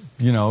was,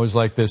 it was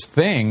like this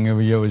thing.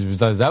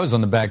 That was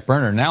on the back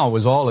burner. Now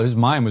his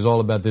mind was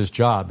all about this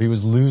job. He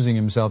was losing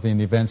himself in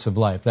the events of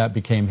life. That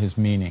became his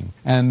meaning.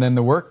 And then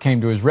the work came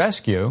to his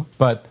rescue,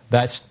 but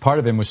that's part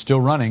of him was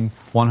still running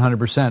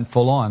 100%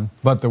 full on.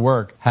 But the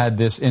work had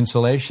this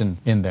insulation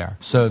in there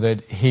so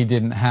that he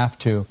didn't have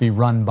to be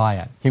run by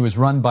it. He was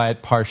run by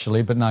it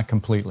partially, but not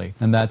completely.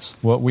 And that's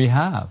what we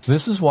have.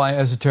 This is why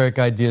esoteric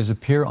ideas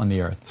appear on the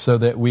earth, so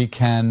that we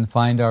can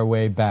find our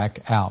way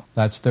back out.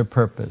 That's their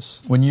purpose.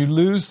 When you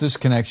lose this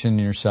connection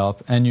in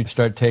yourself and you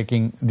start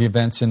taking the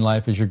events in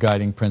life as your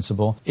guiding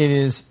principle, it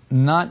is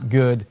not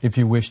good if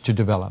you wish to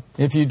develop.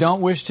 If you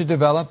don't wish to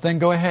develop, then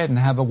go ahead and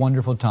have a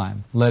wonderful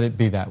time. Let it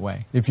be that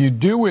way. If you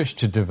do wish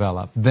to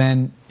develop,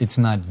 then it's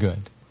not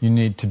good. You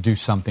need to do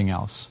something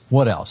else.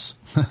 What else?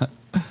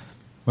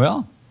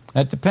 Well,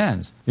 that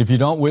depends. If you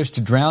don't wish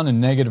to drown in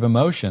negative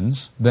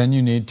emotions, then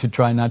you need to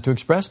try not to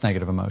express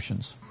negative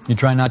emotions. You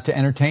try not to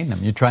entertain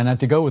them. You try not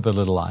to go with the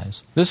little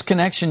eyes. This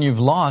connection you've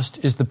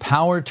lost is the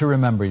power to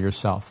remember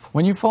yourself.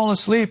 When you fall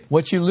asleep,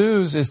 what you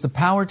lose is the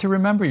power to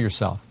remember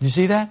yourself. Do you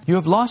see that? You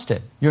have lost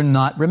it. You're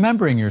not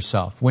remembering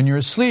yourself. When you're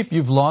asleep,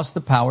 you've lost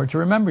the power to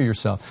remember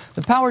yourself.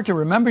 The power to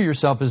remember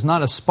yourself is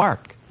not a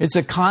spark. It's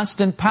a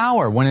constant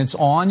power. When it's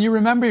on, you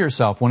remember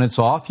yourself. When it's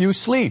off, you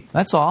sleep.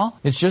 That's all.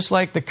 It's just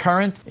like the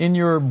current in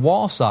your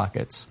wall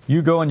sockets.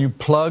 You go and you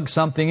plug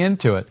something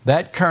into it.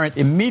 That current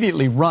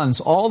immediately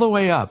runs all the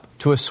way up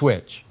to a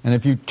switch. And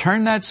if you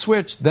turn that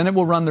switch, then it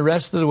will run the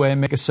rest of the way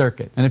and make a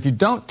circuit. And if you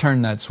don't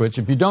turn that switch,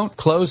 if you don't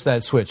close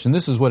that switch, and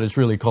this is what it's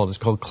really called, it's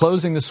called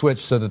closing the switch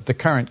so that the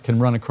current can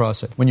run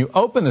across it. When you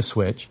open the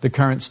switch, the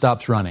current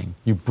stops running.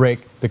 You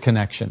break the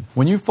connection.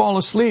 When you fall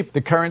asleep,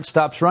 the current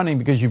stops running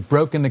because you've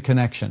broken the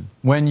connection.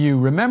 When you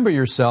remember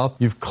yourself,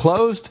 you've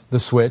closed the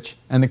switch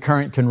and the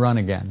current can run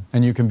again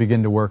and you can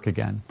begin to work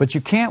again. But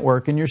you can't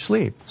work in your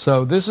sleep.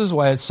 So this is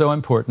why it's so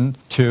important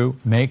to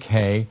make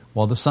hay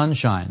while the sun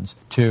shines,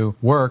 to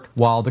work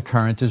while the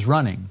current is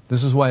running.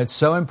 This is why it's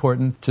so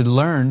important to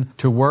learn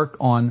to work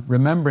on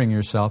remembering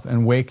yourself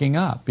and waking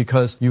up,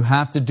 because you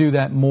have to do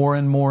that more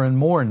and more and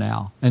more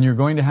now. And you're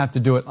going to have to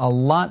do it a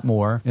lot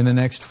more in the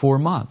next 4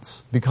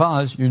 months,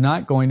 because you're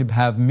not going to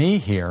have me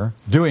here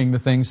doing the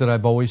things that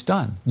I've always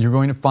done. You're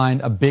going to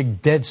find a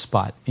big dead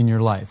spot in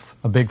your life,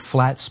 a big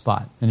flat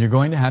spot, and you're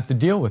going to have to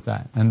deal with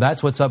that. And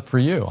that's what's up for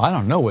you. I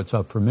don't know what's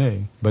up for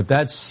me, but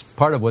that's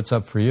part of what's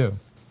up for you.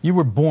 You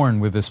were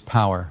born with this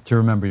power to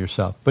remember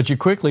yourself, but you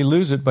quickly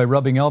lose it by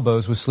rubbing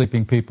elbows with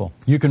sleeping people.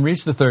 You can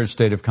reach the third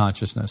state of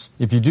consciousness.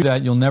 If you do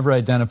that, you'll never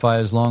identify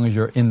as long as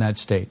you're in that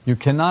state. You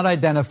cannot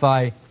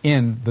identify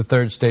in the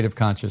third state of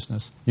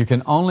consciousness. You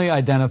can only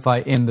identify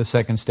in the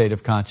second state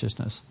of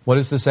consciousness. What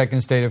is the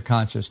second state of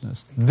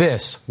consciousness?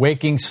 This,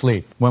 waking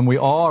sleep. When we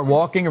all are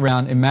walking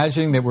around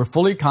imagining that we're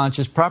fully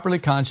conscious, properly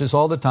conscious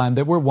all the time,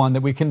 that we're one,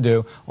 that we can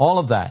do, all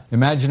of that,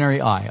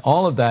 imaginary I,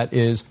 all of that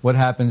is what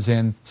happens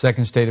in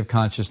second state of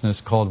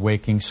consciousness called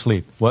waking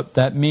sleep. What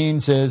that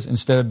means is,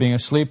 instead of being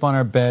asleep on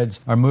our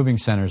beds, our moving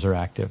centers are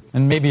active,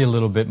 and maybe a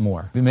little bit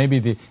more. Maybe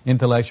the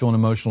intellectual and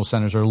emotional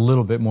centers are a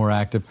little bit more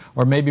active,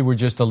 or maybe we're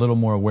just a little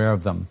more aware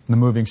of them. The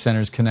moving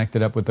centers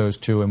connected up with those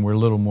two, and we're a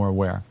little more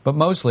aware. But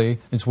mostly,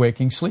 it's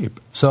waking sleep.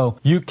 So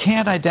you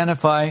can't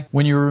identify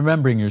when you're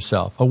remembering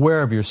yourself,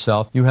 aware of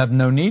yourself. You have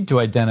no need to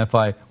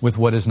identify with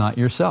what is not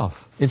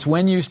yourself. It's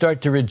when you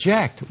start to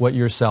reject what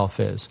yourself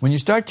is. When you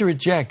start to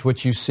reject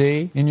what you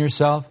see in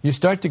yourself, you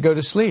start to go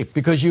to sleep,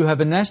 because you have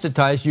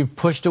anesthetized, you've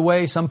pushed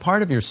away some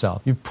part of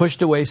yourself. You've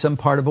pushed away some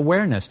part of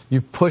awareness.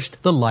 You've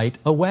pushed the light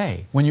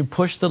away. When you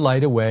push the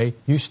light away,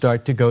 you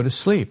start to go to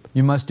sleep.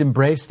 You must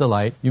embrace the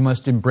light. You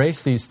must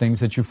embrace these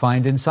things that you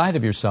find inside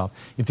of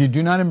yourself. If you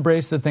do not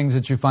embrace the things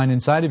that you find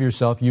inside of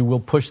yourself, you will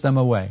push them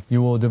away.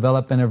 You will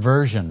develop an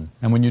aversion.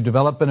 And when you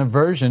develop an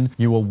aversion,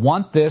 you will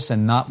want this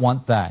and not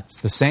want that.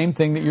 It's the same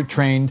thing that you're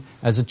trained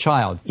as a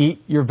child.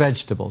 Eat your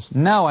vegetables.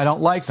 No, I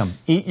don't like them.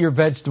 Eat your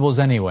vegetables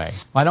anyway.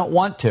 I don't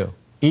want to.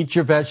 Eat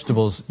your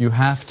vegetables, you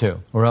have to,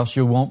 or else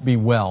you won't be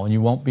well, and you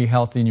won't be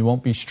healthy, and you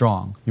won't be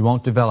strong. You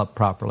won't develop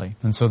properly.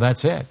 And so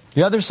that's it.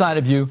 The other side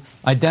of you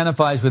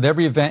identifies with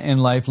every event in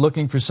life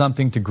looking for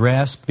something to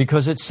grasp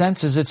because it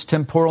senses its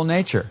temporal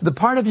nature. The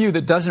part of you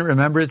that doesn't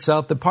remember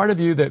itself, the part of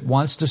you that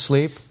wants to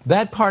sleep,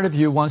 that part of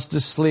you wants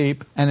to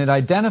sleep, and it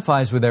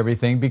identifies with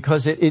everything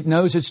because it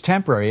knows it's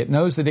temporary. It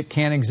knows that it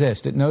can't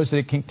exist. It knows that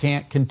it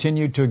can't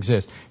continue to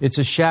exist. It's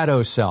a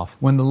shadow self.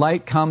 When the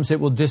light comes, it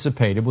will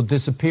dissipate. It will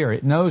disappear.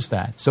 It knows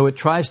that. So it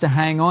tries to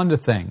hang on to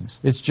things.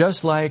 It's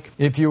just like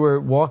if you were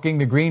walking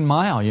the Green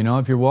Mile,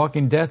 if you're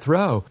walking death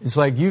row. It's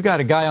like you got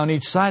a guy on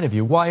each side of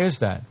you. Why is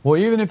that? Well,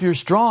 even if you're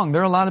strong,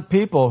 there are a lot of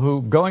people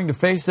who, going to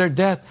face their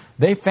death,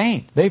 they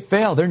faint. They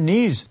fail. Their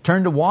knees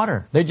turn to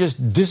water. They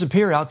just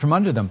disappear out from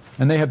under them.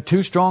 And they have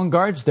 2 strong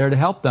guards there to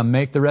help them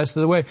make the rest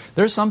of the way.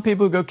 There's some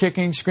people who go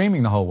kicking and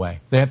screaming the whole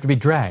way. They have to be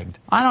dragged.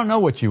 I don't know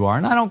what you are,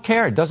 and I don't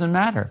care. It doesn't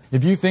matter.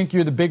 If you think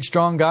you're the big,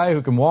 strong guy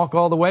who can walk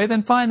all the way,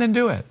 then fine, then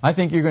do it. I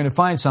think you're going to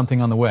find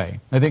something on the way.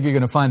 I think you're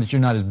going to find that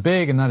you're not as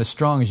big and not as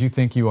strong as you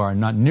think you are, and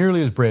not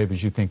nearly as brave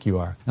as you think you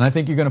are. And I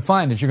think you're going to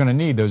find that you're going to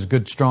need those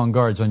good, strong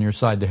guards on your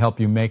side to help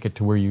you make it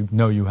to where you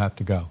know you have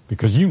to go.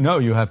 Because you know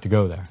you have to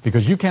go there.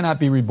 Because you cannot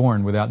be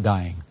reborn without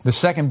dying. The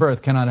second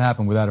birth cannot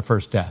happen without a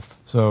first death.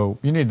 So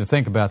you need to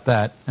think about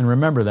that and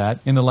remember that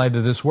in the light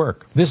of this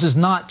work. This is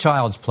not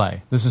child's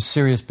play. This is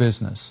serious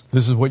business.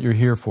 This is what you're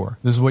here for.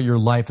 This is what your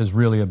life is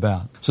really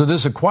about. So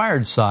this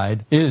acquired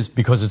side is,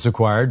 because it's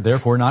acquired,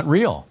 therefore not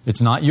real.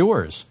 It's not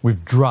yours.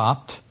 We've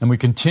dropped, and we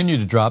continue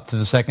to drop to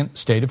the second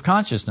state of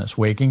consciousness,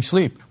 waking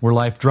sleep, where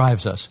life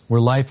drives us,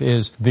 where life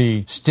is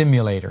the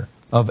stimulator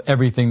of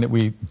everything that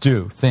we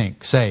do,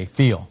 think, say,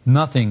 feel.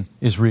 Nothing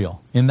is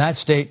real. In that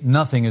state,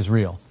 nothing is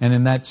real. And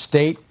in that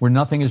state where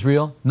nothing is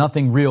real,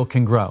 nothing real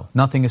can grow.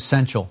 Nothing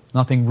essential,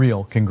 nothing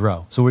real can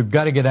grow. So we've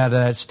got to get out of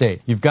that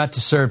state. You've got to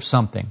serve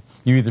something.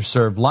 You either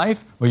serve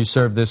life or you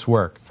serve this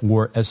work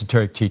for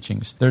esoteric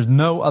teachings. There's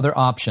no other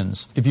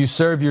options. If you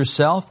serve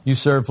yourself, you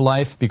serve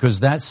life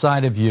because that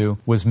side of you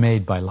was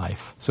made by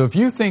life. So if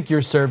you think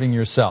you're serving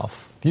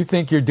yourself, If you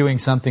think you're doing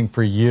something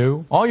for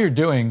you, all you're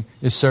doing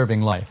is serving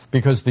life.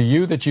 Because the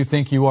you that you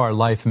think you are,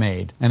 life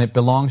made. And it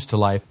belongs to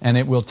life, and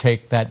it will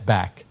take that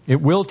back.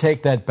 It will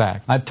take that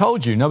back. I've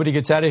told you, nobody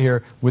gets out of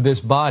here with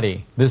this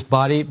body. This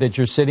body that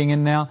you're sitting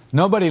in now,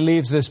 nobody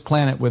leaves this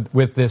planet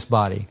with this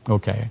body.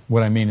 Okay,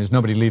 what I mean is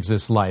nobody leaves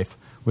this life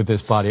with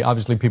this body.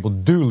 Obviously, people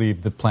do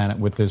leave the planet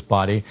with this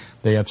body.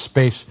 They have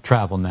space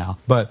travel now.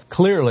 But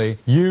clearly,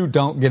 you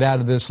don't get out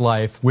of this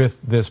life with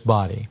this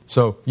body.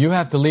 So you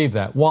have to leave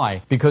that.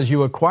 Why? Because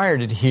you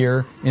acquired it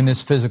here in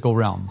this physical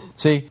realm.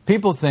 See,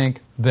 people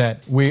think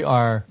that we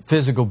are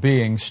physical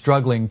beings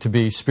struggling to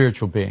be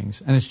spiritual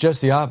beings. And it's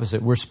just the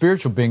opposite. We're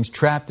spiritual beings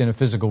trapped in a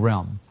physical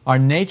realm. Our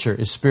nature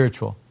is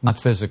spiritual, not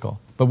physical.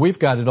 But we've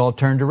got it all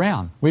turned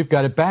around. We've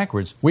got it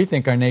backwards. We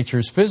think our nature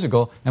is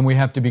physical and we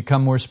have to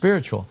become more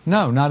spiritual.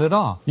 No, not at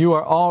all. You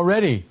are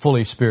already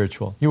fully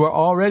spiritual. You are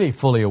already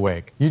fully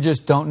awake. You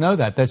just don't know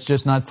that. That's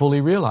just not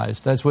fully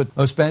realized. That's what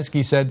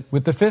Ouspensky said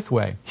with the fifth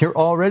way. You're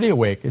already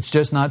awake. It's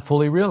just not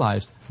fully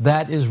realized.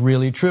 That is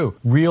really true.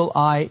 Real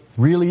I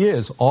really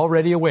is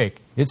already awake.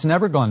 It's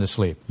never gone to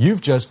sleep.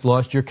 You've just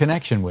lost your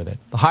connection with it.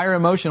 The higher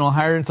emotional,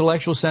 higher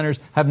intellectual centers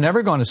have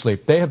never gone to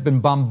sleep. They have been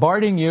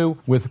bombarding you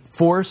with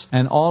force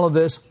and all of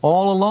this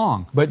all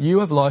along. But you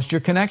have lost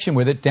your connection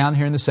with it down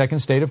here in the second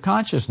state of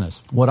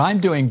consciousness. What I'm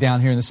doing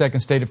down here in the second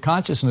state of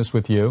consciousness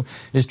with you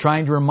is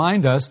trying to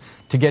remind us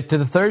to get to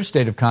the third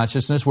state of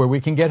consciousness where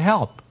we can get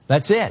help.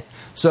 That's it.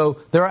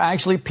 So there are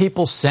actually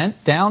people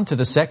sent down to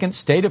the second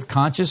state of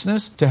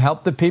consciousness to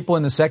help the people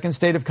in the second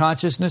state of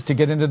consciousness to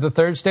get into the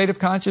third state of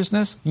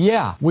consciousness?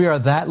 Yeah, we are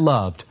that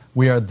loved.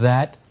 We are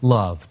that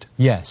loved.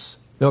 Yes.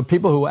 There are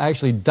people who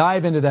actually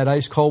dive into that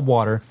ice-cold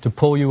water to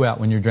pull you out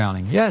when you're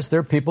drowning. Yes,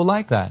 there are people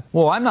like that.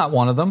 Well, I'm not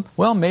one of them.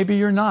 Well, maybe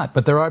you're not,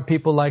 but there are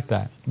people like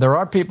that. There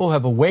are people who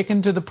have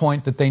awakened to the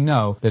point that they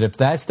know that if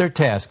that's their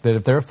task, that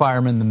if they're a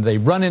fireman, then they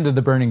run into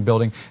the burning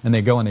building and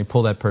they go and they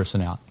pull that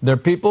person out. There are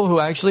people who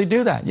actually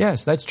do that.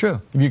 Yes, that's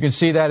true. If you can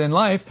see that in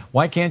life,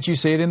 why can't you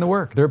see it in the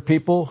work? There are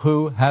people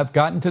who have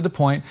gotten to the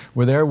point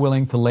where they're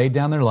willing to lay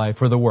down their life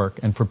for the work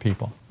and for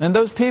people. And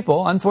those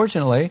people,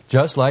 unfortunately,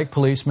 just like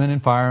policemen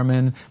and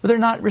firemen, but they're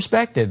not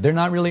respected. They're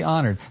not really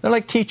honored. They're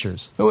like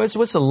teachers. What's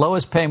the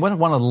lowest paying? One of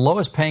the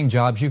lowest paying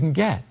jobs you can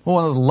get? Well,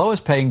 one of the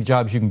lowest paying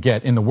jobs you can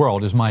get in the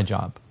world is my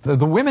job.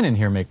 The women in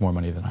here make more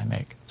money than I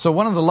make. So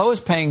one of the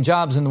lowest paying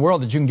jobs in the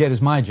world that you can get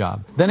is my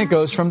job. Then it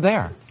goes from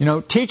there. You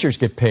know, teachers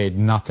get paid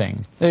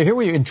nothing. Here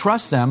we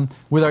entrust them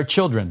with our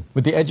children,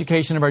 with the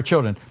education of our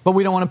children, but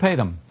we don't want to pay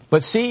them.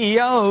 But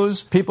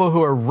CEOs, people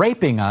who are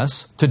raping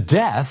us to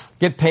death,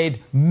 get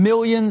paid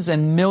millions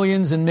and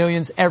millions and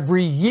millions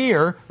every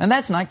year, and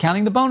that's not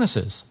counting the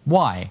bonuses.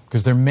 Why?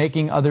 Because they're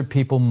making other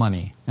people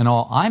money. And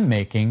all I'm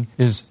making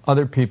is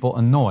other people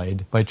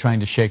annoyed by trying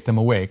to shake them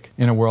awake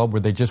in a world where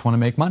they just want to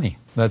make money.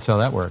 That's how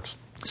that works.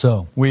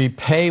 So, we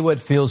pay what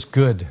feels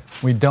good.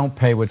 We don't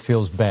pay what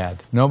feels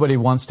bad. Nobody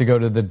wants to go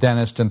to the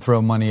dentist and throw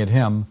money at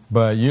him,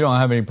 but you don't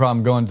have any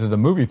problem going to the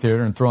movie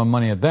theater and throwing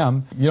money at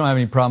them. You don't have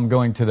any problem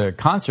going to the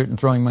concert and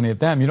throwing money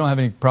at them. You don't have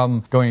any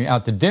problem going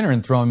out to dinner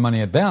and throwing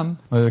money at them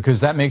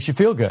because that makes you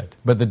feel good.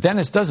 But the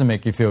dentist doesn't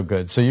make you feel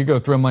good, so you go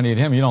throw money at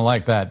him. You don't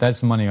like that.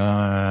 That's money,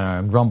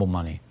 grumble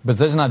money. But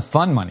that's not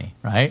fun money,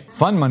 right?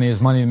 Fun money is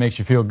money that makes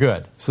you feel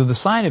good. So the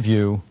side of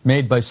you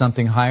made by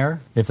something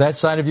higher, if that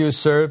side of you is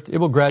served, it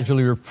will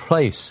gradually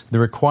replace the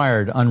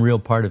required unreal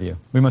part of you.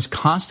 We must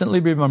constantly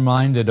be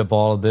reminded of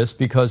all of this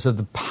because of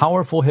the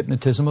powerful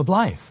hypnotism of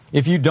life.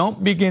 If you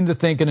don't begin to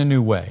think in a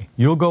new way,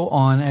 you'll go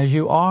on as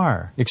you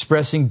are,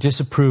 expressing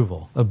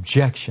disapproval,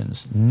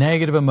 objections,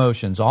 negative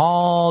emotions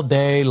all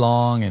day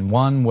long in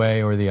one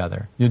way or the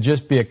other. You'll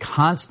just be a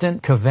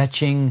constant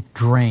kvetching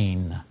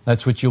drain.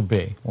 That's what you'll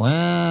be.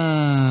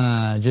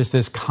 Just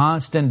this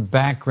constant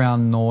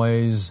background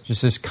noise,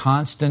 just this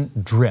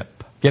constant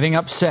drip. Getting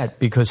upset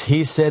because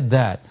he said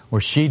that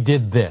or she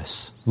did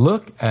this.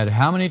 Look at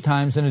how many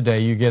times in a day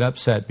you get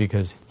upset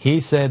because he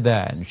said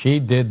that and she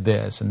did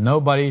this and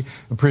nobody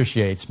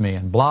appreciates me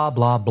and blah,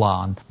 blah,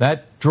 blah. And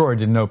that drawer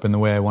didn't open the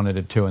way I wanted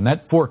it to and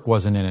that fork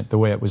wasn't in it the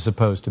way it was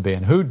supposed to be.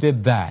 And who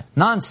did that?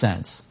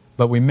 Nonsense.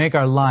 But we make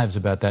our lives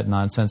about that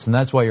nonsense, and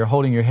that's why you're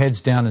holding your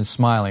heads down and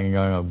smiling and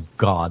going, oh,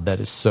 God, that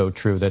is so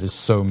true. That is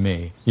so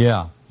me.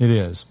 Yeah, it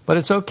is. But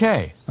it's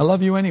okay. I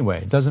love you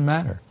anyway. It doesn't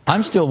matter.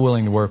 I'm still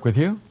willing to work with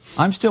you.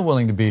 I'm still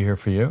willing to be here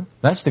for you.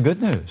 That's the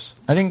good news.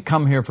 I didn't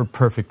come here for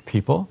perfect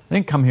people. I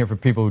didn't come here for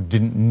people who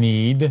didn't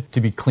need to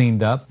be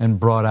cleaned up and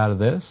brought out of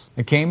this.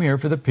 I came here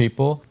for the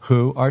people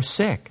who are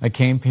sick. I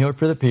came here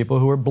for the people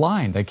who are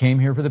blind. I came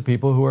here for the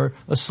people who are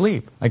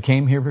asleep. I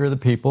came here for the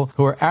people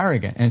who are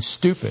arrogant and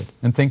stupid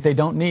and think they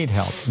don't need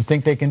help and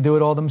think they can do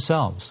it all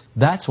themselves.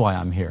 That's why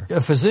I'm here.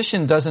 A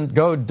physician doesn't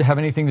go to have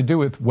anything to do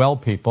with well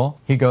people.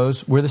 He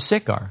goes where the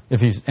sick are. If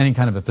he's any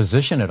kind of a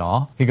physician at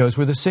all, he goes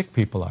where the sick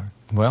people are.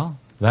 Well,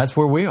 that's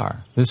where we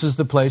are. This is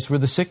the place where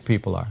the sick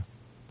people are.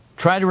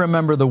 Try to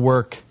remember the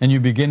work and you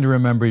begin to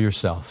remember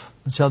yourself.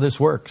 That's how this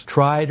works.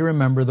 Try to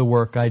remember the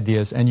work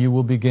ideas and you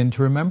will begin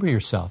to remember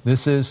yourself.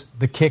 This is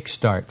the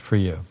kickstart for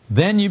you.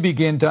 Then you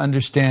begin to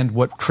understand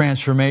what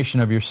transformation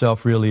of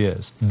yourself really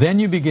is. Then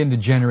you begin to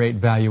generate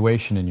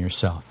valuation in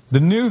yourself. The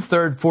new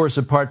third force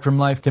apart from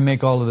life can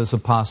make all of this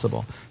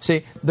possible.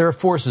 See, there are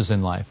forces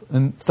in life.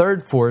 And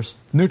third force,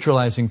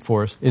 neutralizing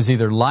force, is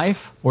either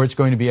life or it's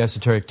going to be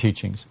esoteric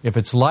teachings. If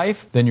it's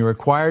life, then your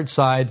acquired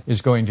side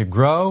is going to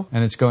grow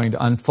and it's going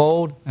to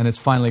unfold and it's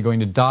finally going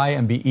to die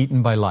and be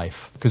eaten by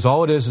life. Because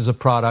all it is a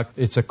product,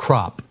 it's a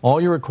crop.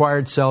 All your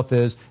acquired self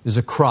is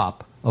a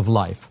crop of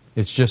life.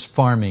 It's just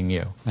farming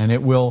you. And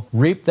it will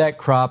reap that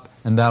crop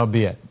and that'll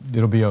be it.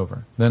 It'll be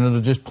over. Then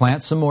it'll just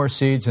plant some more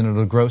seeds and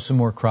it'll grow some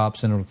more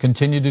crops and it'll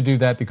continue to do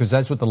that because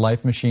that's what the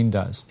life machine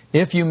does.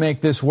 If you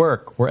make this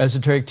work, or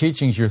esoteric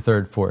teachings your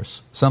third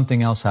force,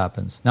 something else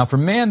happens. Now for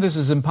man this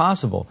is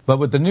impossible, but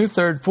with the new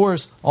third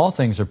force, all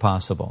things are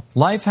possible.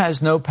 Life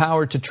has no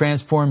power to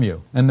transform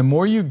you, and the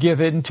more you give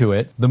into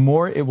it, the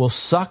more it will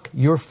suck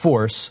your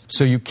force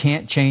so you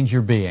can't change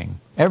your being.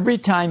 Every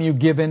time you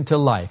give into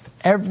life,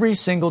 every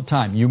single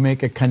time, you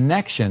make a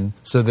connection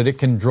so that it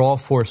can draw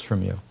force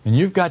from you. And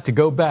you've got to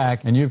go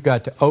back and you've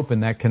got to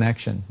open that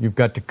connection. You've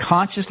got to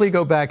consciously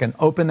go back and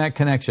open that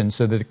connection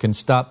so that it can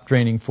stop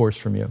draining force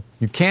from you.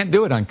 You can't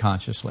do it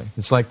unconsciously.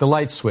 It's like the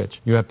light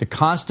switch. You have to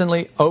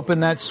constantly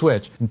open that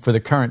switch and for the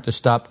current to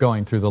stop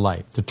going through the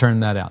light, to turn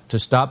that out. To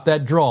stop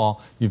that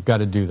draw, you've got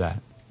to do that.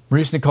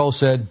 Maurice Nicoll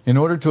said, in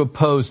order to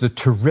oppose the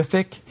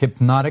terrific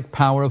hypnotic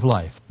power of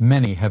life,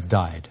 many have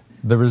died.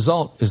 The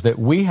result is that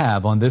we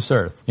have on this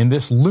earth, in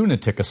this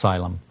lunatic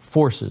asylum,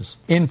 forces,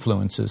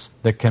 influences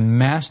that can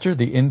master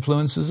the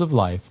influences of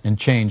life and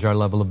change our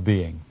level of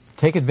being.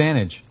 Take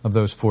advantage of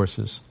those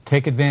forces.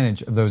 Take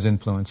advantage of those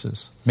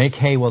influences. Make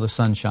hay while the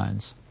sun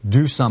shines.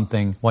 Do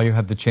something while you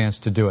have the chance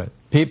to do it.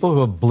 People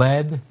who have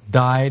bled,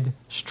 died,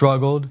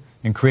 struggled,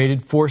 and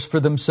created force for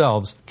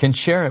themselves can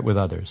share it with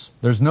others.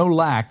 There's no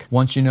lack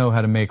once you know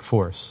how to make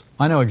force.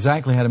 I know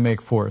exactly how to make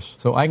force,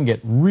 so I can get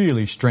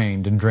really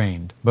strained and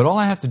drained. But all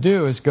I have to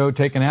do is go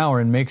take an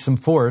hour and make some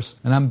force,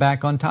 and I'm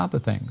back on top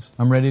of things.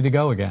 I'm ready to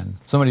go again.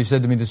 Somebody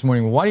said to me this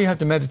morning, well, why do you have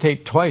to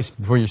meditate twice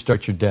before you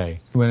start your day?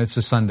 When it's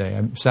a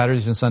Sunday.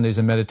 Saturdays and Sundays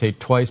I meditate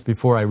twice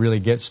before I really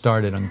get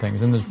started on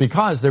things. And it's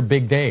because they're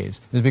big days.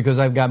 It's because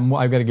I've got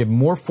to give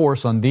more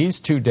force on these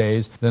 2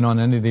 days than on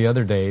any of the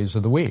other days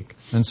of the week.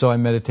 And so I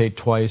meditate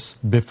twice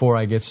before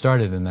I get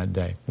started in that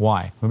day.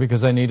 Why? Well,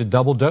 because I need a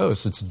double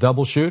dose. It's a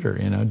double shooter,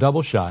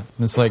 double shot.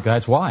 And it's like,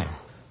 that's why.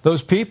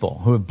 Those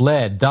people who have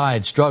bled,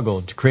 died,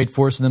 struggled to create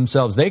force in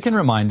themselves, they can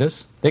remind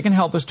us, they can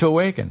help us to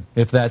awaken,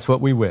 if that's what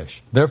we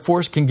wish. Their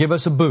force can give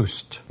us a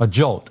boost, a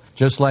jolt,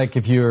 just like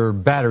if your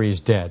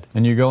battery's dead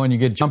and you go and you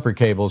get jumper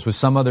cables with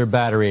some other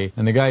battery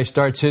and the guy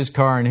starts his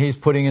car and he's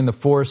putting in the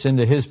force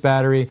into his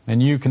battery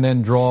and you can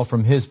then draw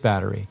from his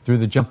battery through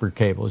the jumper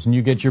cables and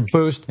you get your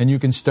boost and you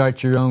can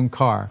start your own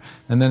car.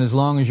 And then as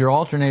long as your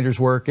alternator's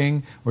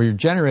working or your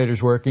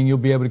generator's working, you'll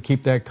be able to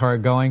keep that car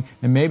going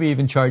and maybe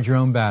even charge your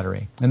own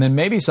battery. And then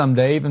maybe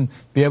someday even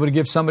be able to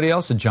give somebody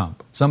else a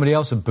jump, somebody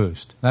else a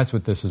boost. That's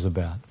what this is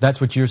about.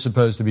 That's what you're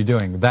supposed to be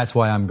doing. That's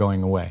why I'm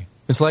going away.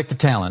 It's like the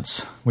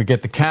talents. We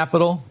get the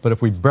capital, but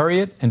if we bury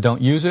it and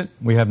don't use it,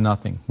 we have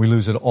nothing. We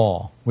lose it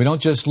all. We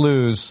don't just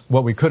lose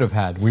what we could have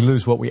had. We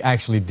lose what we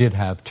actually did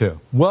have, too.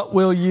 What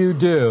will you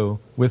do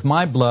with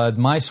my blood,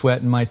 my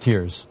sweat, and my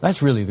tears?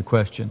 That's really the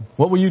question.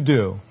 What will you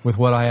do with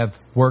what I have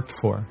worked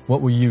for?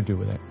 What will you do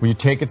with it? Will you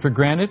take it for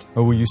granted,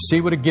 or will you see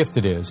what a gift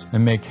it is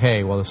and make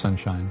hay while the sun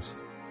shines?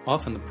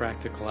 Often the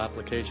practical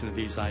application of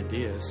these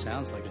ideas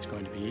sounds like it's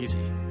going to be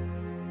easy.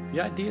 The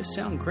ideas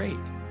sound great.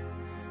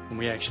 When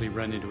we actually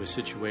run into a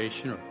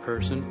situation or a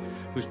person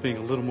who's being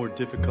a little more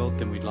difficult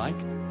than we'd like,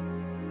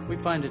 we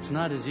find it's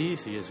not as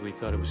easy as we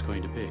thought it was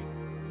going to be.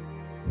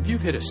 If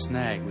you've hit a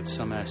snag with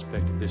some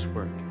aspect of this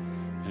work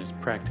and its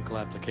practical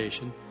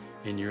application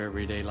in your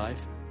everyday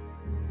life,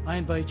 I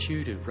invite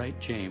you to write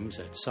James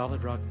at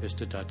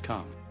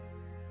solidrockvista.com.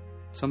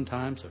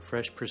 Sometimes a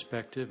fresh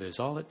perspective is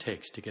all it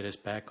takes to get us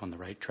back on the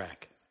right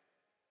track.